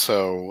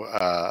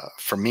also,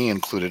 for me,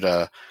 included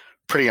a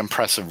pretty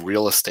impressive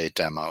real estate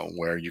demo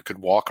where you could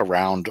walk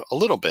around a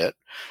little bit,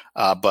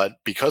 but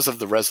because of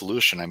the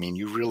resolution, I mean,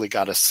 you really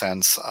got a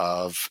sense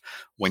of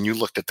when you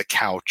looked at the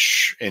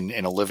couch in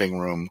a living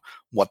room,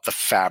 what the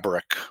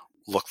fabric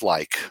looked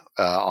like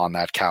on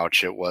that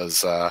couch. It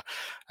was,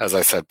 as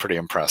I said, pretty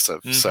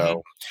impressive. Mm-hmm.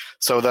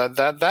 So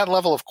that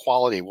level of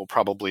quality will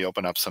probably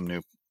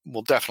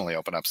definitely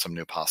open up some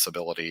new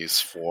possibilities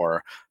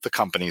for the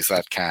companies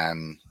that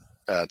can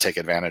take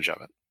advantage of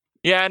it.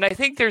 Yeah, and I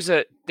think there's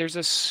a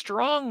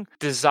strong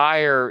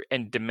desire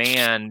and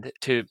demand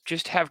to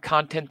just have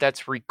content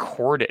that's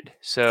recorded.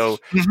 So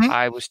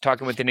I was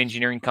talking with an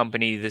engineering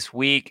company this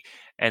week,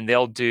 and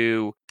they'll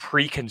do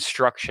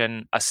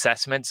pre-construction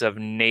assessments of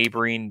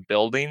neighboring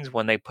buildings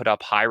when they put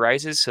up high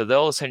rises. So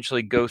they'll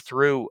essentially go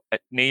through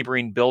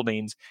neighboring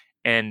buildings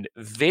and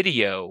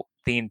video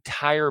the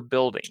entire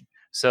building,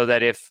 so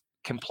that if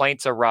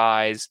complaints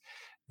arise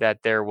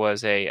that there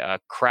was a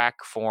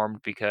crack formed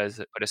because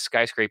it put a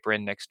skyscraper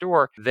in next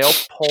door, they'll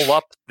pull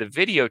up the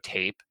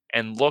videotape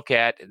and look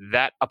at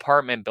that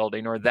apartment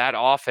building or that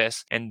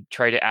office and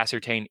try to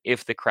ascertain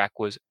if the crack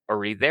was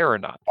already there or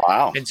not.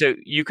 Wow. And so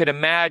you could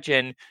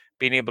imagine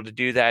being able to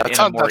do that That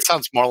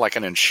sounds more like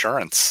an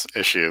insurance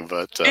issue,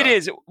 but it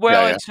is.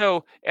 Well, yeah. And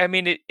so, I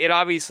mean, it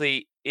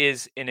obviously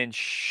is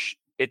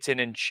it's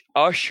an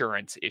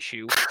assurance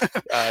issue,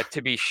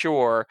 to be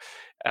sure.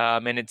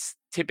 And it's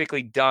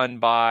typically done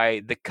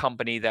by the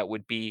company that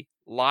would be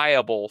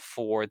liable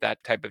for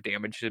that type of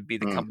damage. Would be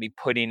the company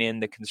putting in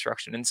the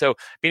construction. And so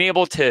being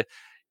able to,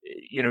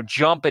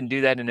 jump and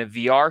do that in a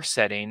VR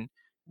setting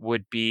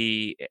would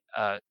be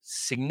a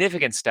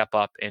significant step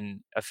up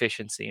in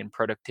efficiency and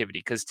productivity,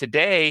 because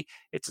today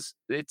it's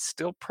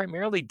still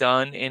primarily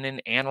done in an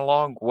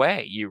analog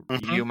way. You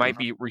might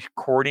be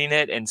recording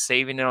it and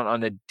saving it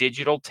on a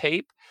digital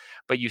tape,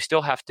 but you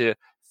still have to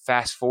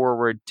fast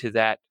forward to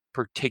that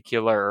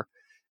particular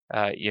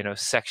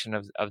section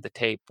of the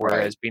tape,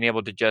 whereas being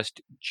able to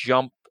just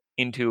jump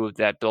into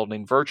that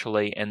building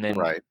virtually and then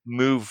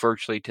move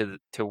virtually to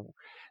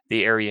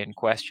the area in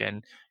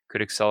question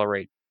could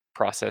accelerate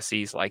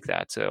processes like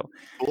that. So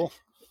cool.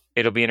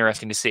 It'll be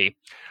interesting to see.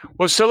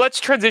 Well, so let's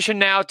transition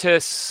now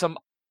to some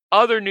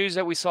other news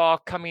that we saw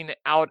coming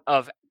out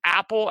of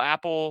Apple.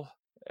 Apple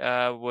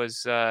it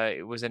was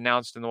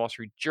announced in the Wall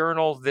Street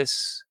Journal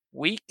this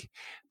week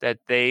that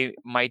they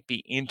might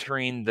be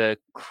entering the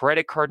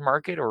credit card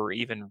market, or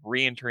even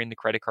re-entering the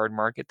credit card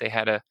market. They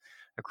had a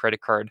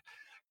credit card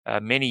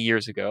many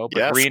years ago, but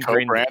yes,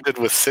 re-entering co-branded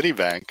with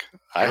Citibank.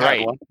 I right.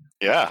 had one.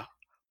 Yeah.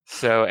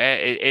 So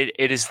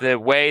it is the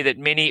way that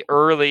many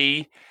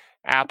early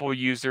Apple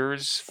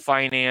users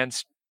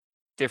financed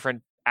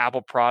different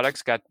Apple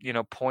products, got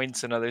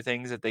points and other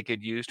things that they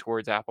could use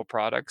towards Apple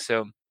products.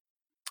 So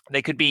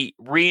they could be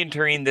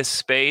re-entering this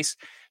space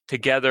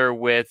together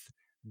with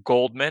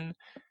Goldman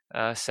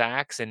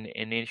Sachs and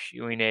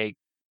issuing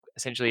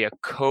essentially a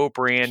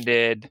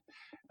co-branded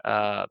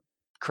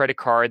credit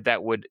card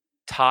that would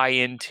tie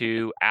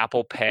into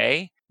Apple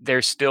Pay.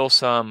 There's still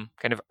some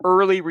kind of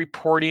early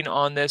reporting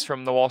on this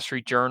from the Wall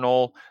Street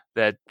Journal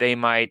that they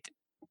might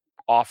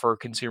offer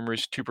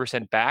consumers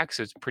 2% back.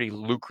 So it's a pretty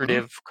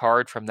lucrative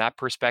card from that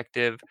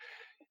perspective.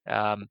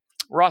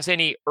 Ross,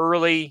 any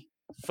early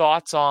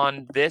thoughts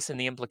on this and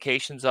the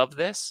implications of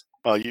this?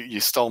 Well, you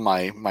stole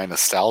my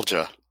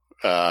nostalgia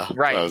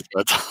Right.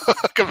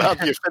 talk about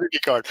the affinity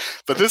card.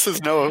 But this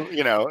is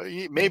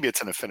maybe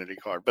it's an affinity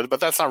card, but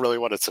that's not really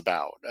what it's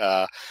about.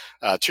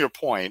 To your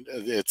point,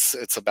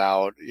 it's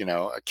about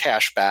a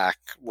cashback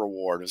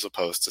reward as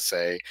opposed to,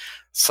 say,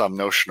 some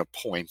notion of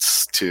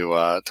points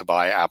to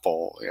buy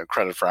Apple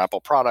credit for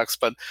Apple products.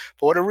 But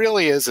what it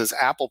really is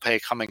Apple Pay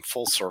coming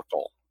full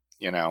circle.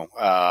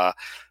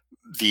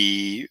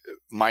 The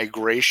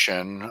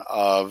migration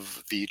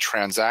of the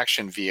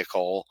transaction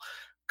vehicle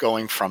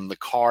going from the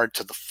card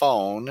to the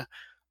phone,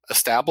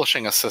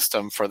 establishing a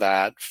system for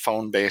that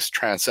phone-based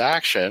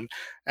transaction,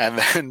 and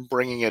then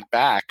bringing it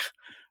back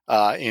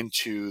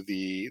into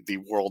the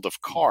world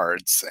of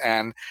cards.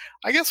 And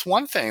I guess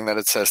one thing that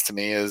it says to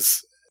me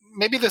is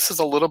maybe this is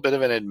a little bit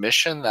of an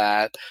admission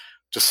that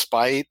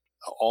despite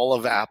all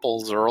of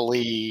Apple's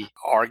early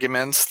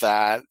arguments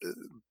that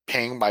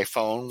paying by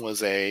phone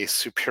was a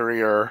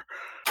superior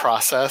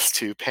process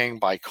to paying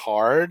by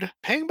card.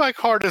 Paying by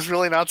card is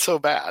really not so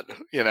bad.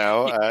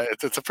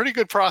 It's a pretty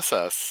good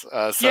process.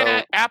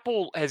 Yeah,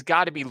 Apple has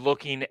got to be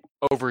looking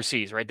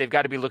overseas, right? They've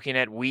got to be looking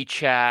at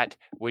WeChat,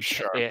 which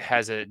Sure. it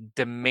has a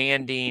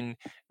demanding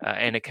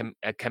and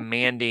a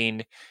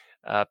commanding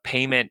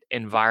payment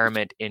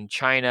environment in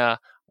China,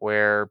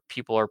 where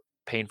people are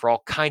paying for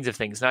all kinds of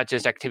things, not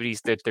just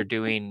activities that they're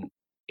doing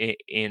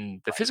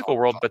in the physical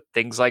world, but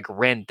things like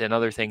rent and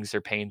other things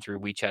they're paying through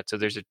WeChat. So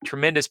there's a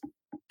tremendous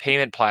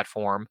payment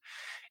platform,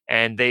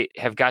 and they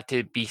have got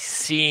to be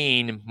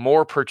seeing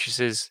more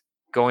purchases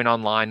going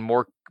online,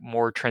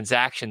 more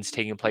transactions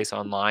taking place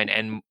online,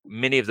 and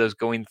many of those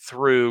going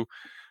through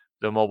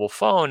the mobile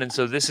phone. And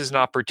so this is an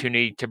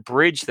opportunity to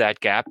bridge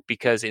that gap,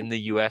 because in the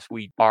US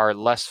we are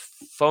less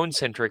phone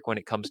centric when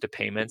it comes to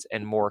payments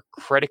and more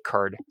credit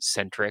card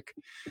centric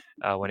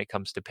when it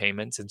comes to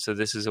payments. And so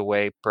this is a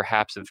way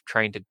perhaps of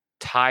trying to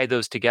tie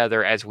those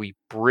together as we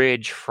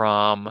bridge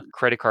from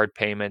credit card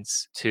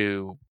payments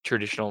to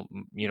traditional,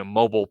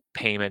 mobile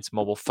payments,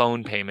 mobile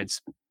phone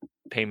payments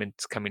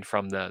coming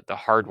from the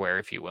hardware,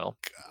 if you will.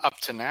 Up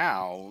to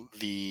now,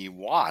 the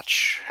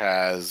watch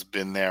has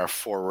been their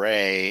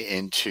foray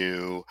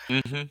into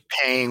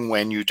paying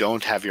when you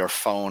don't have your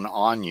phone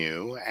on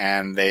you,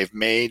 and they've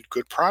made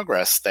good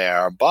progress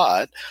there,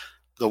 but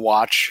the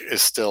watch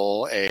is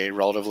still a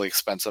relatively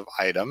expensive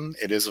item.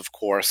 It is, of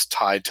course,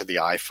 tied to the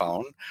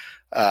iPhone.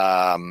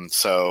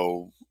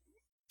 So,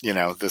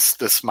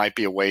 this might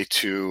be a way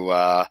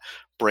to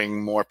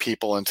bring more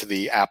people into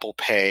the Apple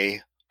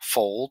Pay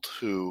fold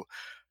who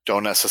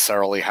don't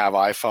necessarily have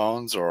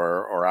iPhones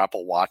or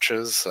Apple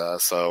Watches.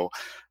 So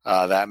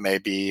that may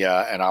be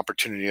an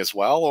opportunity as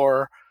well.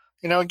 Or,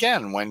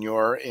 again, when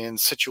you're in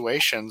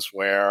situations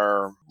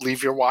where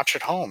leave your watch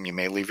at home, you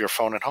may leave your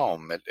phone at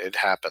home. It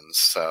happens.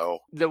 So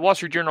the Wall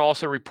Street Journal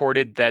also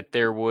reported that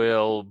there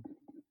will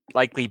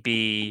likely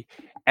be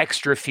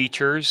extra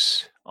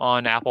features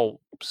on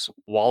Apple's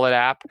Wallet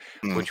app,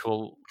 which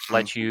will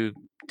let you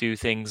do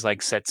things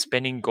like set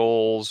spending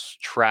goals,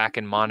 track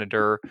and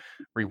monitor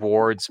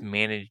rewards,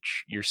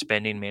 manage your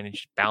spending,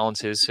 manage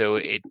balances. So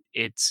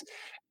it's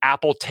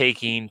Apple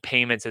taking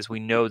payments as we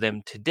know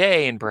them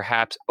today and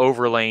perhaps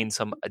overlaying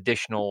some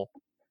additional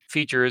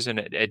features and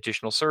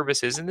additional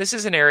services. And this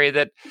is an area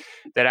that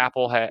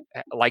Apple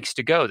likes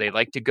to go. They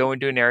like to go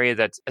into an area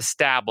that's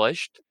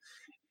established,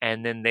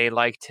 and then they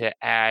like to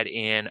add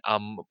in a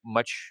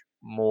much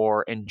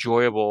more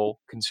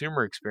enjoyable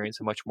consumer experience,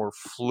 a much more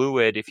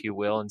fluid, if you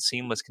will, and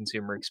seamless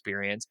consumer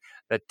experience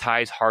that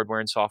ties hardware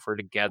and software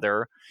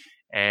together,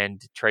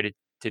 and try to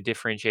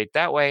differentiate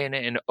that way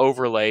and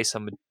overlay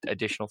some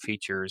additional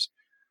features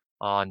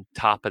on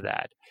top of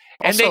that.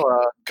 And also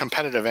a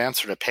competitive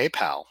answer to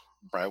PayPal,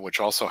 right, which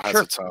also has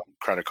its own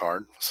credit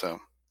card. So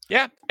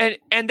yeah,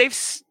 and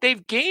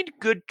they've gained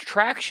good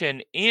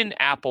traction in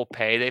Apple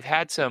Pay. They've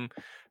had some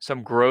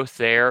growth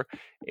there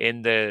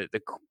in the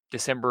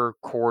December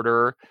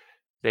quarter.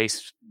 They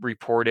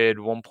reported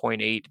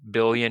 1.8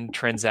 billion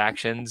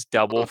transactions,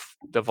 double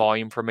the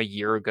volume from a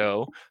year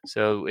ago.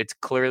 So it's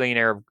clearly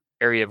an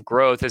area of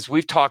growth. As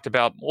we've talked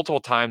about multiple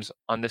times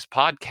on this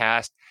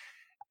podcast,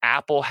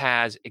 Apple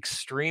has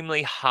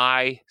extremely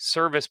high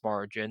service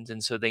margins,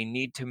 and so they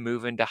need to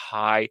move into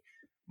high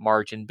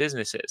margin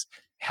businesses.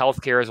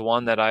 Healthcare is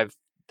one that I've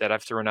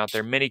thrown out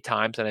there many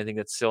times, and I think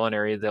that's still an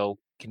area they'll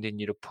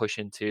continue to push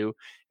into.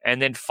 And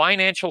then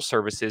financial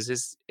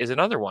services is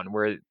another one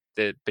where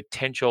the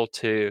potential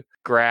to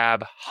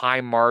grab high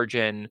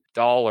margin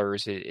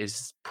dollars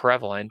is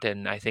prevalent,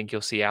 and I think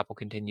you'll see Apple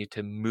continue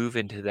to move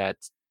into that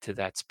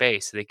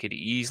space. They could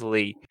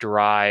easily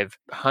drive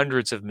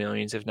hundreds of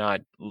millions, if not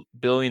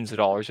billions of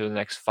dollars over the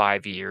next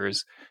 5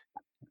 years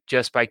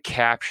just by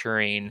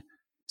capturing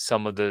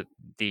some of the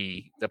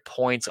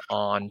points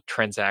on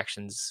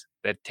transactions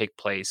that take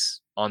place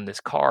on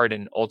this card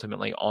and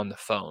ultimately on the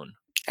phone.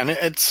 And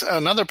it's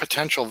another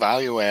potential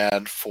value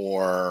add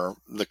for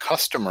the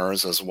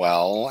customers as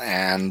well,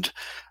 and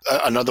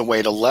another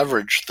way to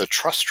leverage the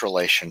trust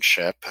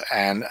relationship.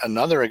 And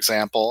another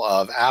example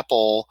of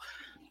Apple,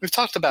 we've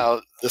talked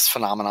about this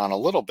phenomenon a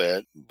little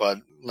bit, but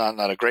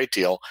not a great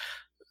deal.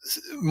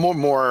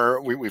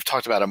 we've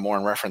talked about it more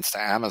in reference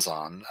to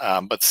Amazon,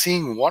 but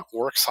seeing what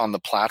works on the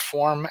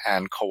platform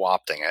and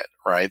co-opting it,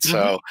 right? Mm-hmm.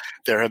 So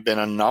there have been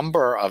a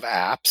number of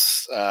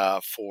apps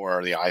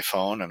for the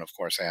iPhone and of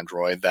course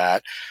Android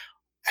that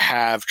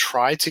have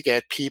tried to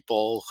get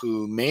people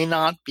who may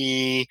not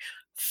be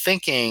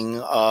thinking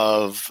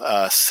of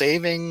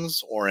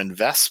savings or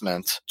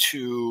investment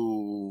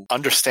to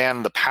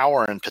understand the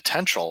power and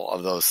potential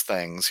of those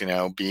things,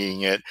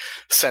 being it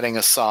setting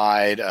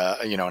aside,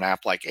 an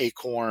app like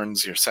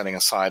Acorns, you're setting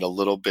aside a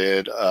little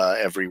bit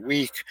every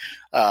week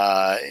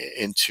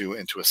into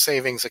a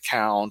savings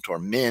account, or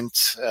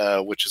Mint,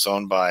 which is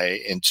owned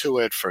by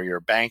Intuit for your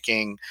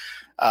banking.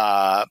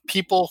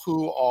 People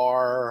who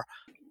are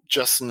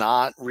just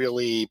not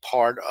really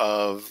part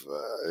of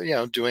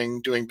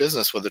doing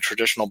business with a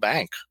traditional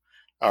bank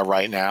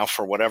right now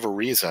for whatever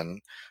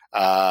reason.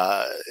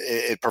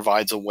 It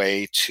provides a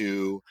way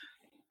to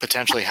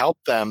potentially help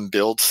them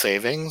build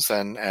savings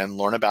and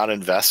learn about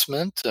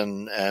investment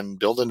and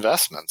build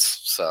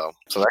investments. So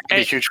that can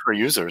be huge for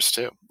users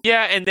too.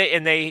 Yeah, and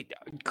they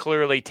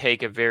clearly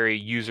take a very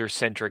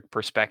user-centric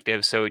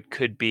perspective. So it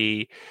could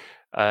be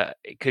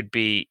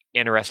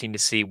interesting to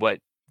see what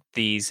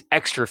these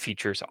extra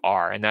features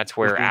are, and that's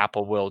where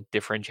Apple will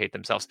differentiate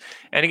themselves.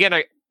 And again,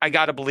 I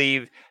got to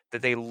believe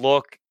that they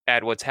look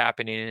at what's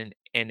happening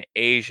in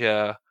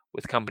Asia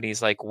with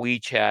companies like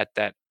WeChat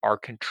that are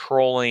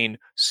controlling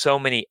so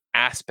many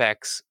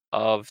aspects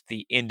of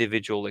the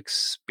individual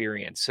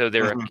experience. So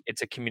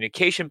it's a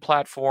communication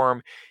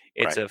platform,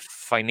 it's a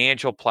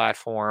financial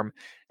platform,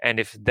 and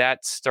if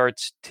that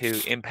starts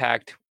to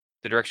impact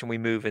the direction we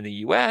move in the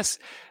US,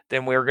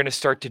 then we're going to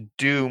start to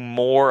do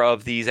more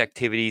of these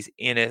activities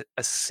in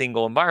a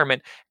single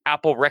environment.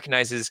 Apple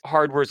recognizes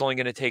hardware is only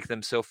going to take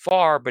them so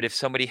far, but if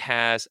somebody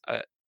has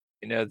the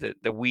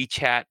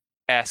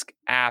WeChat-esque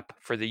app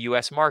for the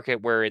US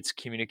market where it's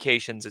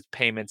communications, it's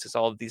payments, it's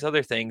all of these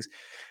other things,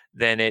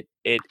 then it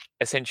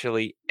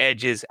essentially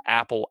edges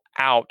Apple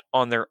out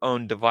on their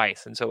own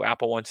device. And so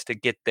Apple wants to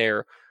get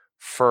there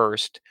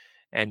first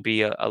and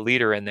be a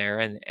leader in there,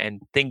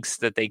 and thinks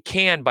that they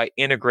can by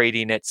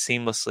integrating it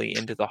seamlessly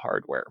into the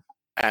hardware.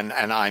 And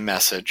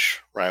iMessage,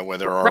 right, where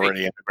they're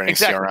already integrating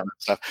CRM and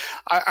stuff.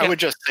 I would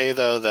just say,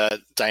 though,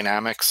 that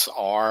dynamics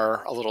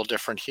are a little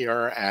different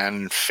here,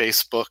 and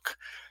Facebook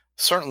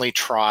certainly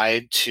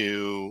tried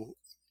to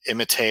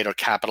imitate or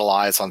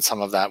capitalize on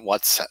some of that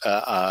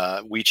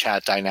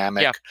WeChat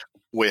dynamic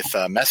with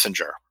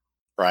Messenger,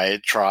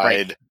 right?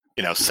 Tried,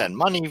 send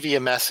money via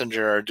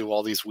Messenger, do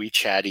all these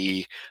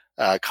WeChat-y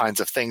kinds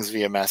of things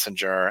via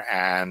Messenger,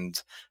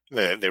 and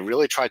they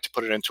really tried to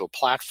put it into a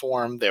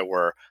platform. There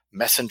were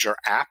Messenger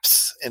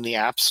apps in the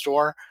App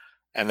Store,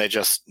 and they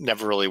just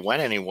never really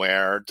went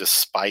anywhere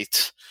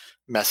despite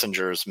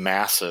Messenger's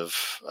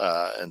massive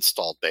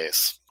installed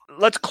base.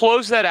 Let's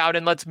close that out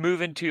and let's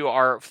move into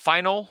our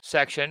final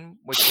section,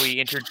 which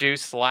we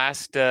introduced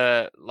last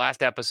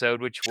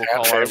episode, which we'll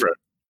call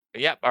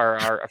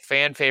our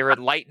fan favorite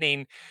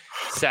lightning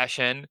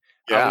session.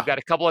 We've got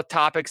a couple of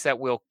topics that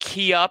we'll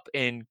key up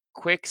in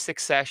quick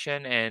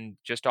succession and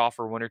just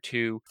offer one or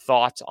two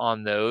thoughts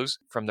on those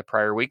from the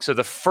prior week. So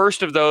the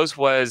first of those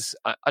was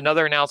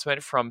another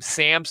announcement from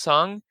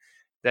Samsung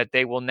that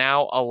they will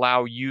now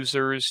allow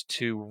users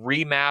to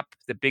remap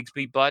the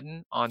Bixby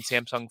button on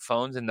Samsung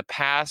phones. In the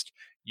past,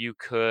 you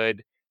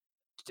could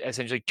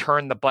essentially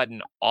turn the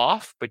button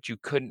off, but you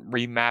couldn't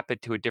remap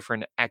it to a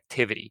different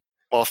activity.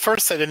 Well, at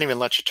first they didn't even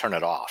let you turn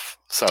it off.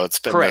 So it's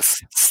been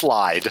this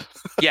slide.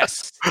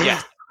 Yes.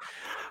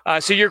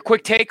 So your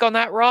quick take on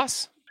that,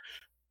 Ross?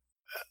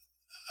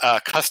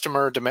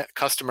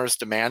 Customers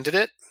demanded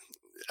it,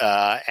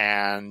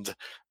 and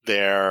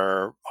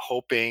they're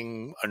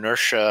hoping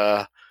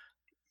inertia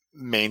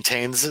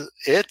maintains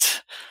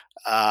it,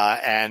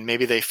 and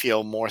maybe they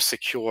feel more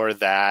secure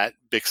that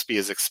Bixby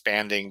is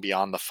expanding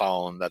beyond the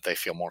phone, that they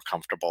feel more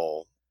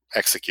comfortable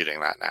executing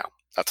that now.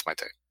 That's my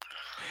take.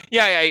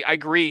 Yeah, I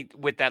agree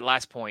with that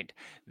last point,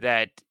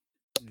 that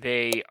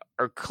they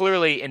are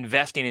clearly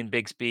investing in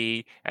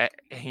Bixby.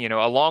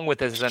 Along with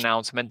this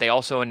announcement, they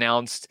also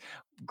announced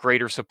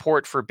greater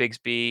support for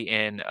Bixby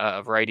in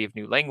a variety of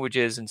new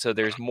languages, and so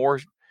there's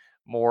more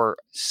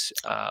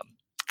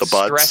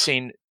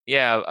stressing,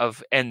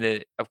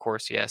 the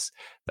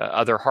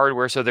other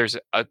hardware. So there's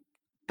a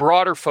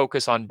broader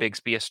focus on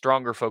Bixby, a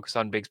stronger focus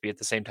on Bixby at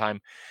the same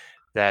time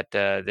that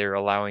they're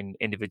allowing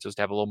individuals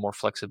to have a little more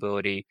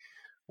flexibility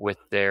with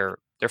their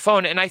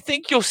phone. And I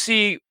think you'll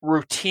see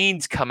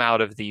routines come out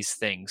of these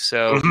things.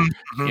 So,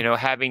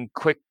 having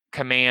quick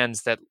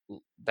commands that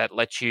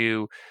let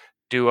you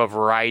do a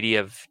variety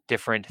of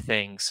different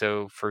things.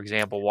 So, for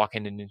example,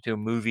 walking into a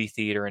movie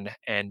theater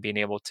and being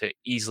able to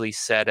easily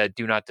set a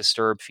do not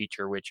disturb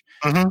feature, which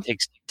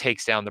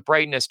takes down the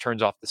brightness,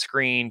 turns off the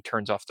screen,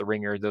 turns off the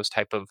ringer, those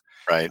type of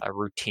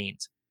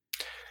routines.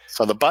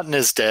 So the button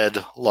is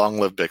dead. Long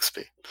live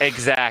Bixby.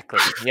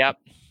 Exactly. Yep.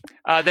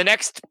 The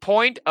next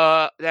point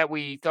that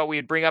we thought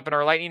we'd bring up in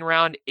our lightning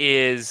round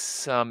is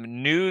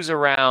some news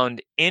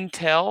around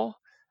Intel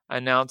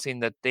announcing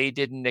that they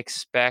didn't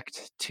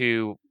expect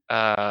to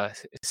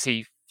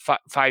see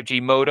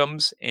 5G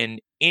modems in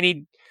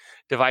any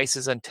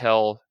devices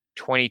until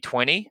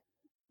 2020.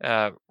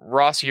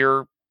 Ross,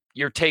 your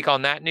take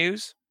on that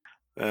news?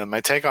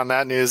 My take on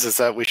that news is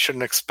that we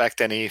shouldn't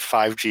expect any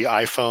 5G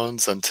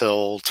iPhones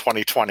until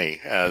 2020,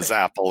 as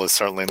Apple is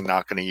certainly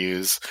not going to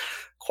use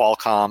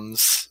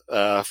Qualcomm's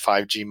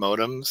 5G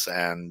modems,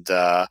 and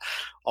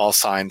all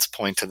signs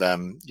point to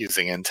them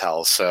using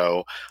Intel.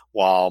 So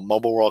while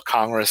Mobile World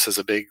Congress is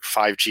a big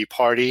 5G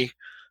party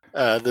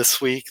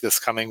this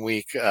coming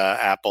week,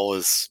 Apple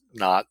is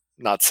not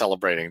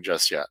celebrating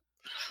just yet.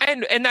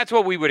 And that's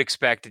what we would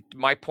expect.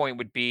 My point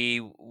would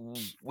be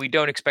we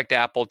don't expect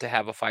Apple to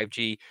have a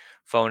 5G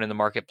phone in the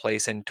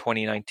marketplace in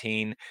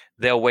 2019.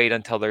 They'll wait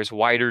until there's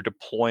wider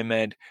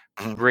deployment,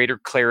 greater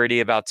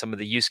clarity about some of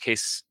the use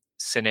case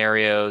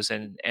scenarios,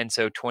 and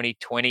so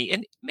 2020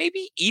 and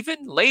maybe even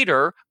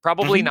later,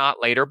 probably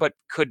not later, but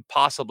could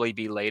possibly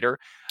be later.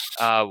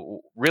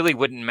 Really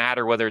wouldn't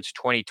matter whether it's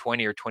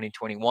 2020 or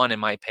 2021, in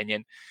my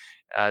opinion.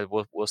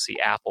 We'll see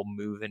Apple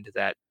move into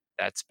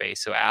that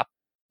space.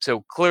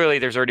 So clearly,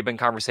 there's already been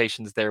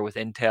conversations there with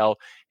Intel,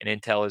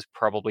 and Intel has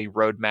probably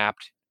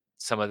roadmapped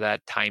some of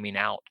that timing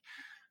out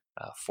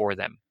for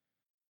them.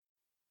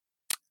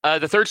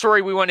 The third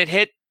story we wanted to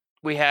hit,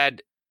 we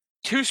had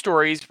two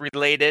stories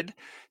related.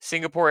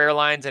 Singapore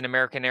Airlines and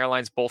American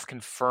Airlines both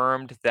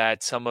confirmed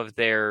that some of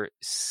their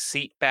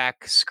seat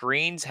back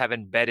screens have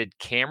embedded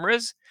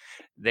cameras.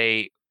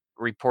 They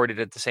reported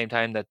at the same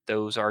time that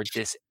those are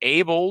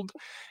disabled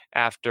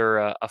after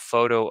a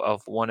photo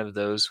of one of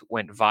those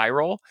went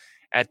viral.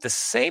 At the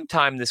same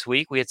time this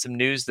week, we had some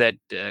news that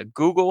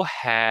Google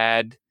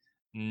had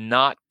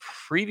not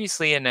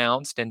previously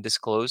announced and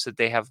disclosed that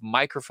they have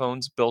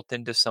microphones built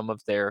into some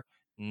of their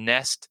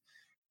Nest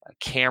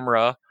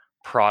camera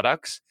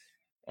products.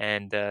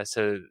 And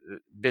so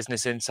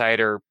Business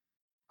Insider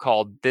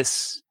called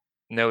this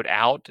note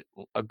out.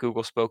 A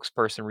Google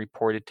spokesperson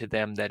reported to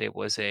them that it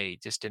was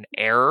just an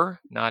error,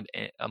 not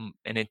an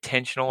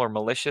intentional or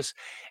malicious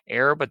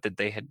error, but that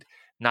they had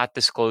not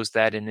disclosed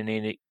that in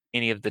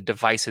any of the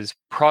device's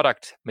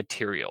product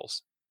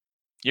materials.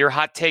 Your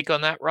hot take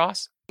on that,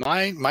 Ross?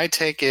 My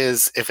take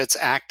is if it's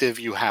active,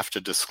 you have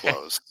to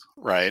disclose,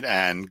 right?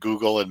 And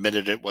Google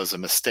admitted it was a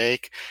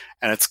mistake.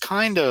 And it's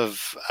kind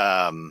of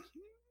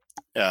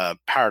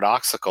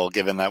paradoxical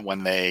given that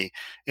when they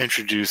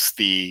introduced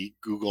the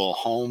Google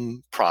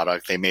Home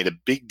product, they made a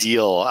big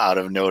deal out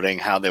of noting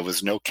how there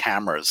was no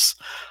cameras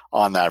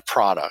on that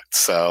product.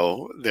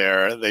 So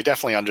they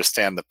definitely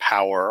understand the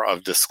power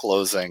of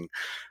disclosing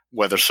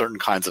whether certain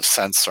kinds of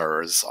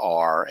sensors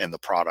are in the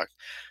product.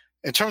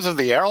 In terms of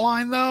the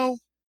airline, though,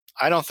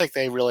 I don't think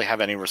they really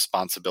have any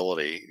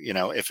responsibility.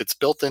 If it's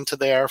built into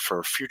there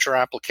for future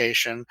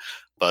application,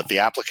 but the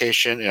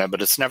application,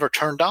 but it's never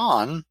turned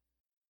on,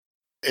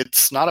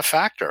 it's not a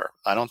factor.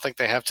 I don't think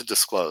they have to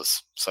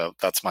disclose. So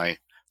that's my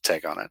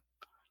take on it.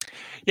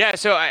 Yeah,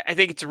 so I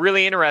think it's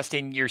really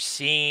interesting. You're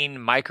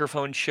seeing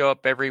microphones show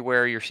up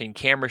everywhere. You're seeing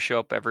cameras show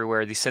up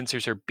everywhere. These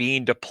sensors are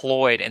being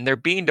deployed, and they're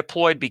being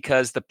deployed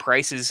because the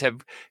prices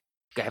have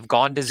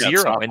gone to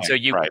zero. And so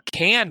you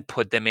can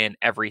put them in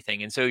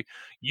everything. And so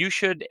you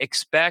should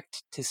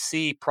expect to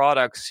see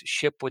products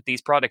ship with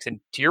these products.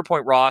 And to your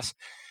point, Ross,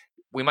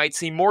 we might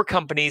see more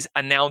companies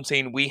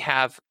announcing we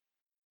have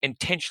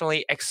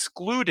intentionally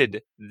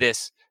excluded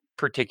this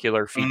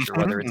particular feature,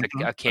 whether it's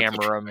a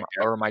camera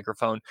or a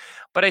microphone.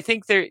 But I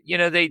think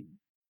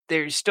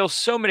there's still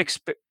so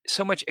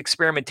much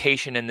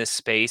experimentation in this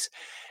space.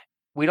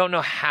 We don't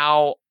know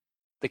how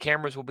the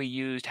cameras will be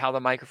used, how the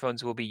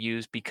microphones will be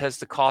used, because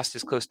the cost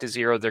is close to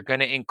zero. They're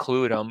going to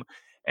include them.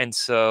 And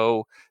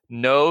so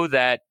know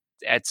that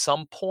at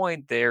some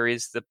point there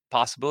is the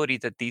possibility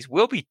that these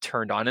will be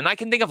turned on. And I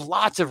can think of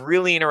lots of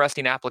really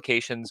interesting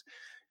applications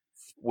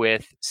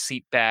with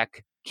seat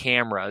back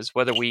cameras.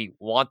 Whether we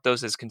want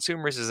those as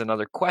consumers is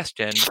another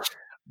question,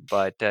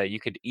 but you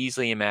could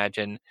easily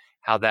imagine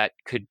how that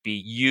could be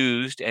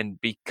used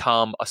and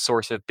become a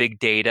source of big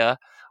data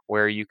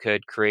where you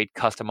could create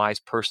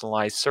customized,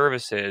 personalized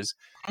services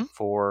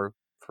for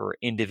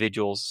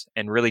individuals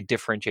and really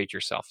differentiate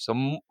yourself.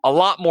 So a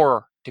lot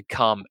more to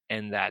come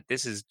in that.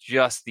 This is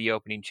just the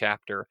opening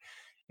chapter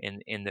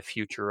in the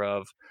future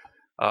of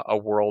a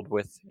world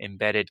with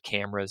embedded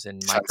cameras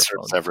and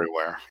microphones sensors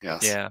everywhere.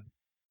 Yes. Yeah.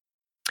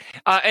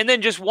 And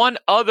then just one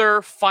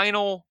other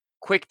final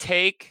quick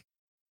take.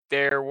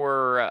 There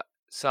were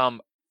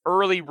some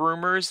early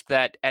rumors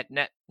that at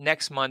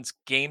next month's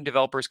Game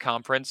Developers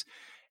Conference,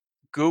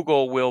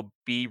 Google will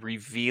be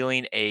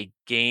revealing a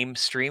game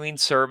streaming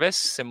service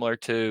similar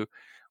to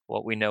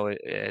what we know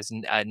as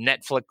a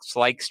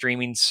Netflix-like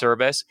streaming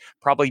service,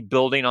 probably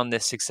building on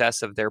the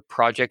success of their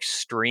Project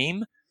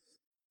Stream.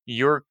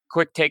 Your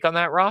quick take on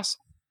that, Ross?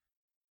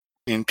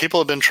 I mean,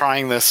 people have been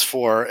trying this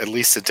for at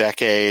least a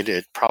decade.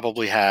 It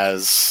probably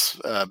has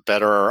a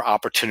better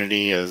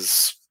opportunity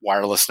as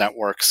wireless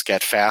networks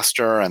get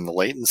faster and the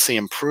latency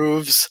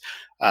improves.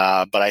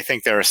 But I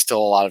think there are still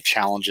a lot of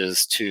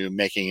challenges to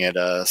making it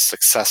a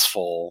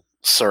successful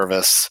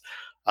service.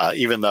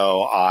 even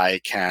though I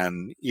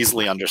can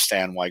easily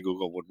understand why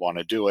Google would want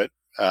to do it.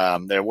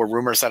 There were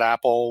rumors that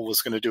Apple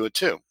was going to do it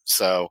too.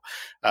 So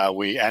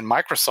and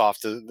Microsoft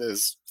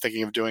is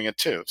thinking of doing it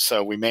too.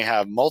 So we may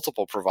have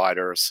multiple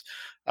providers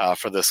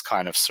for this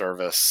kind of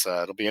service.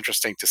 It'll be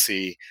interesting to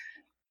see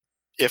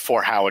if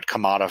or how it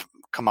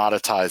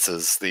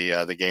commoditizes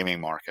the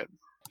gaming market.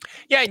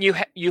 Yeah, and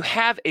you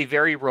have a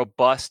very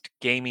robust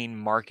gaming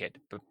market.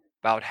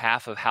 About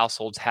half of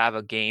households have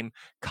a game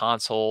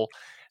console,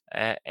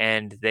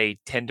 and they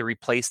tend to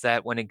replace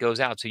that when it goes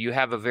out. So you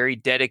have a very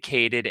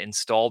dedicated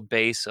installed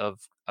base of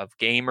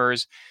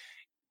gamers.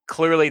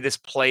 Clearly, this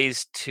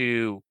plays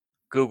to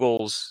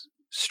Google's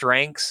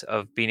strengths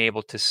of being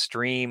able to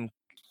stream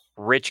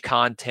rich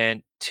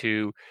content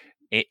to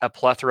a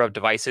plethora of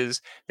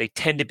devices. They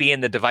tend to be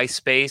in the device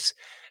space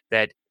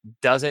that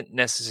doesn't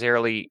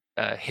necessarily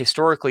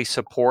historically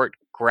support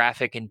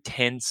graphic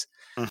intense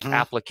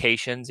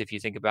applications. If you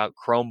think about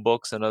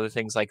Chromebooks and other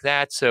things like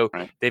that, so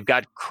they've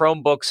got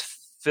Chromebooks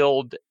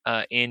filled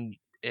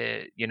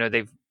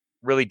they've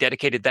really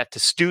dedicated that to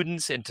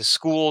students and to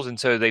schools, and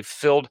so they've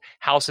filled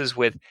houses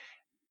with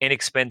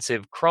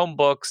inexpensive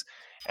Chromebooks.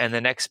 And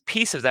the next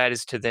piece of that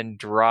is to then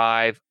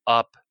drive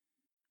up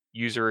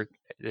user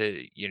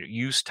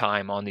use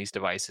time on these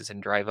devices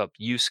and drive up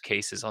use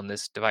cases on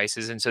these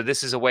devices. And so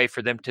this is a way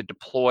for them to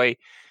deploy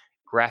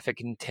graphic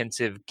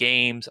intensive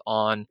games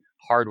on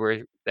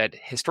hardware that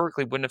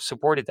historically wouldn't have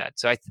supported that.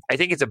 So I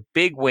think it's a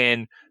big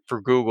win for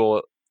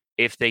Google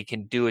if they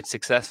can do it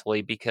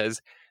successfully,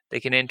 because they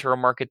can enter a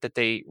market that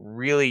they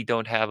really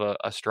don't have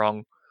a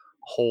strong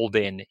hold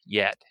in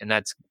yet, and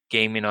that's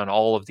gaming on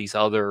all of these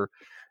other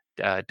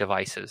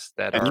devices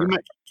that and are.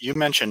 You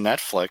mentioned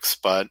Netflix,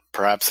 but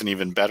perhaps an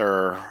even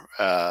better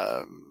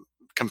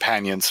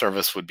companion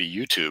service would be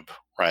YouTube,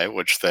 right?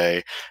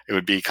 It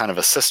would be kind of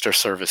a sister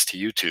service to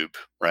YouTube,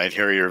 right?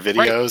 Here are your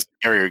videos,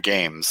 here are your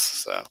games.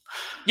 So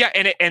yeah,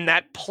 and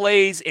that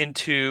plays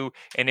into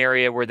an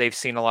area where they've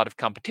seen a lot of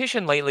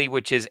competition lately,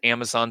 which is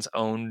Amazon's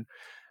owned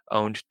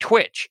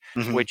Twitch,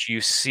 which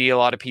you see a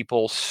lot of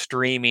people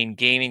streaming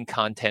gaming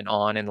content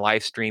on and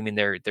live streaming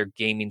their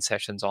gaming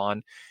sessions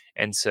on.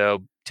 And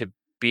so to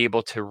be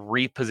able to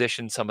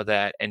reposition some of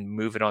that and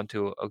move it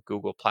onto a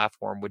Google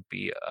platform would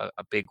be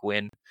a big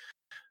win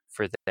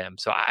for them.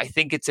 So I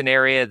think it's an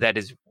area that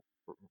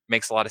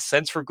makes a lot of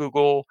sense for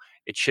Google.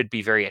 It should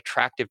be very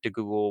attractive to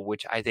Google,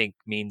 which I think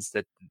means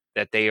that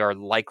they are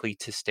likely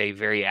to stay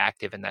very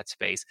active in that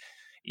space.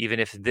 Even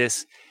if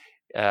this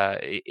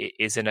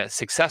isn't a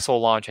successful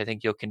launch, I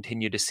think you'll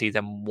continue to see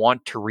them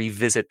want to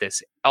revisit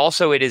this.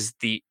 Also, it is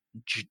the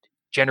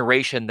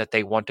generation that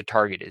they want to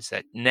target, is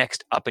that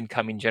next up and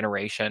coming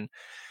generation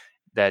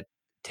that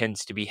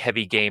tends to be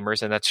heavy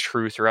gamers, and that's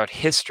true throughout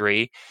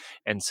history.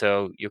 And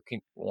so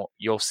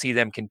you'll see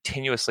them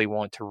continuously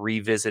want to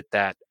revisit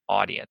that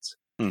audience.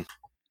 Good.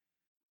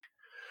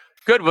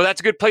 Well,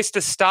 that's a good place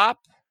to stop.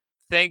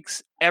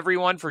 Thanks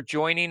everyone for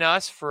joining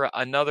us for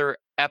another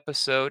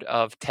episode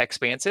of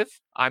Techspansive.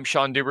 I'm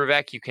Sean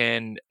Dubervak. You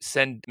can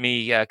send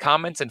me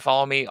comments and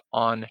follow me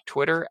on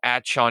Twitter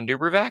at Sean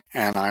Dubervak.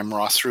 And I'm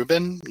Ross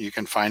Rubin. You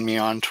can find me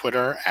on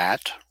Twitter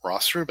at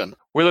Ross Rubin.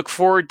 We look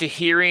forward to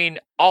hearing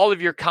all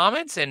of your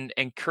comments and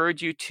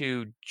encourage you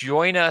to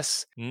join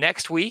us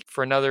next week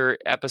for another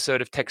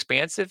episode of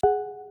Techspansive.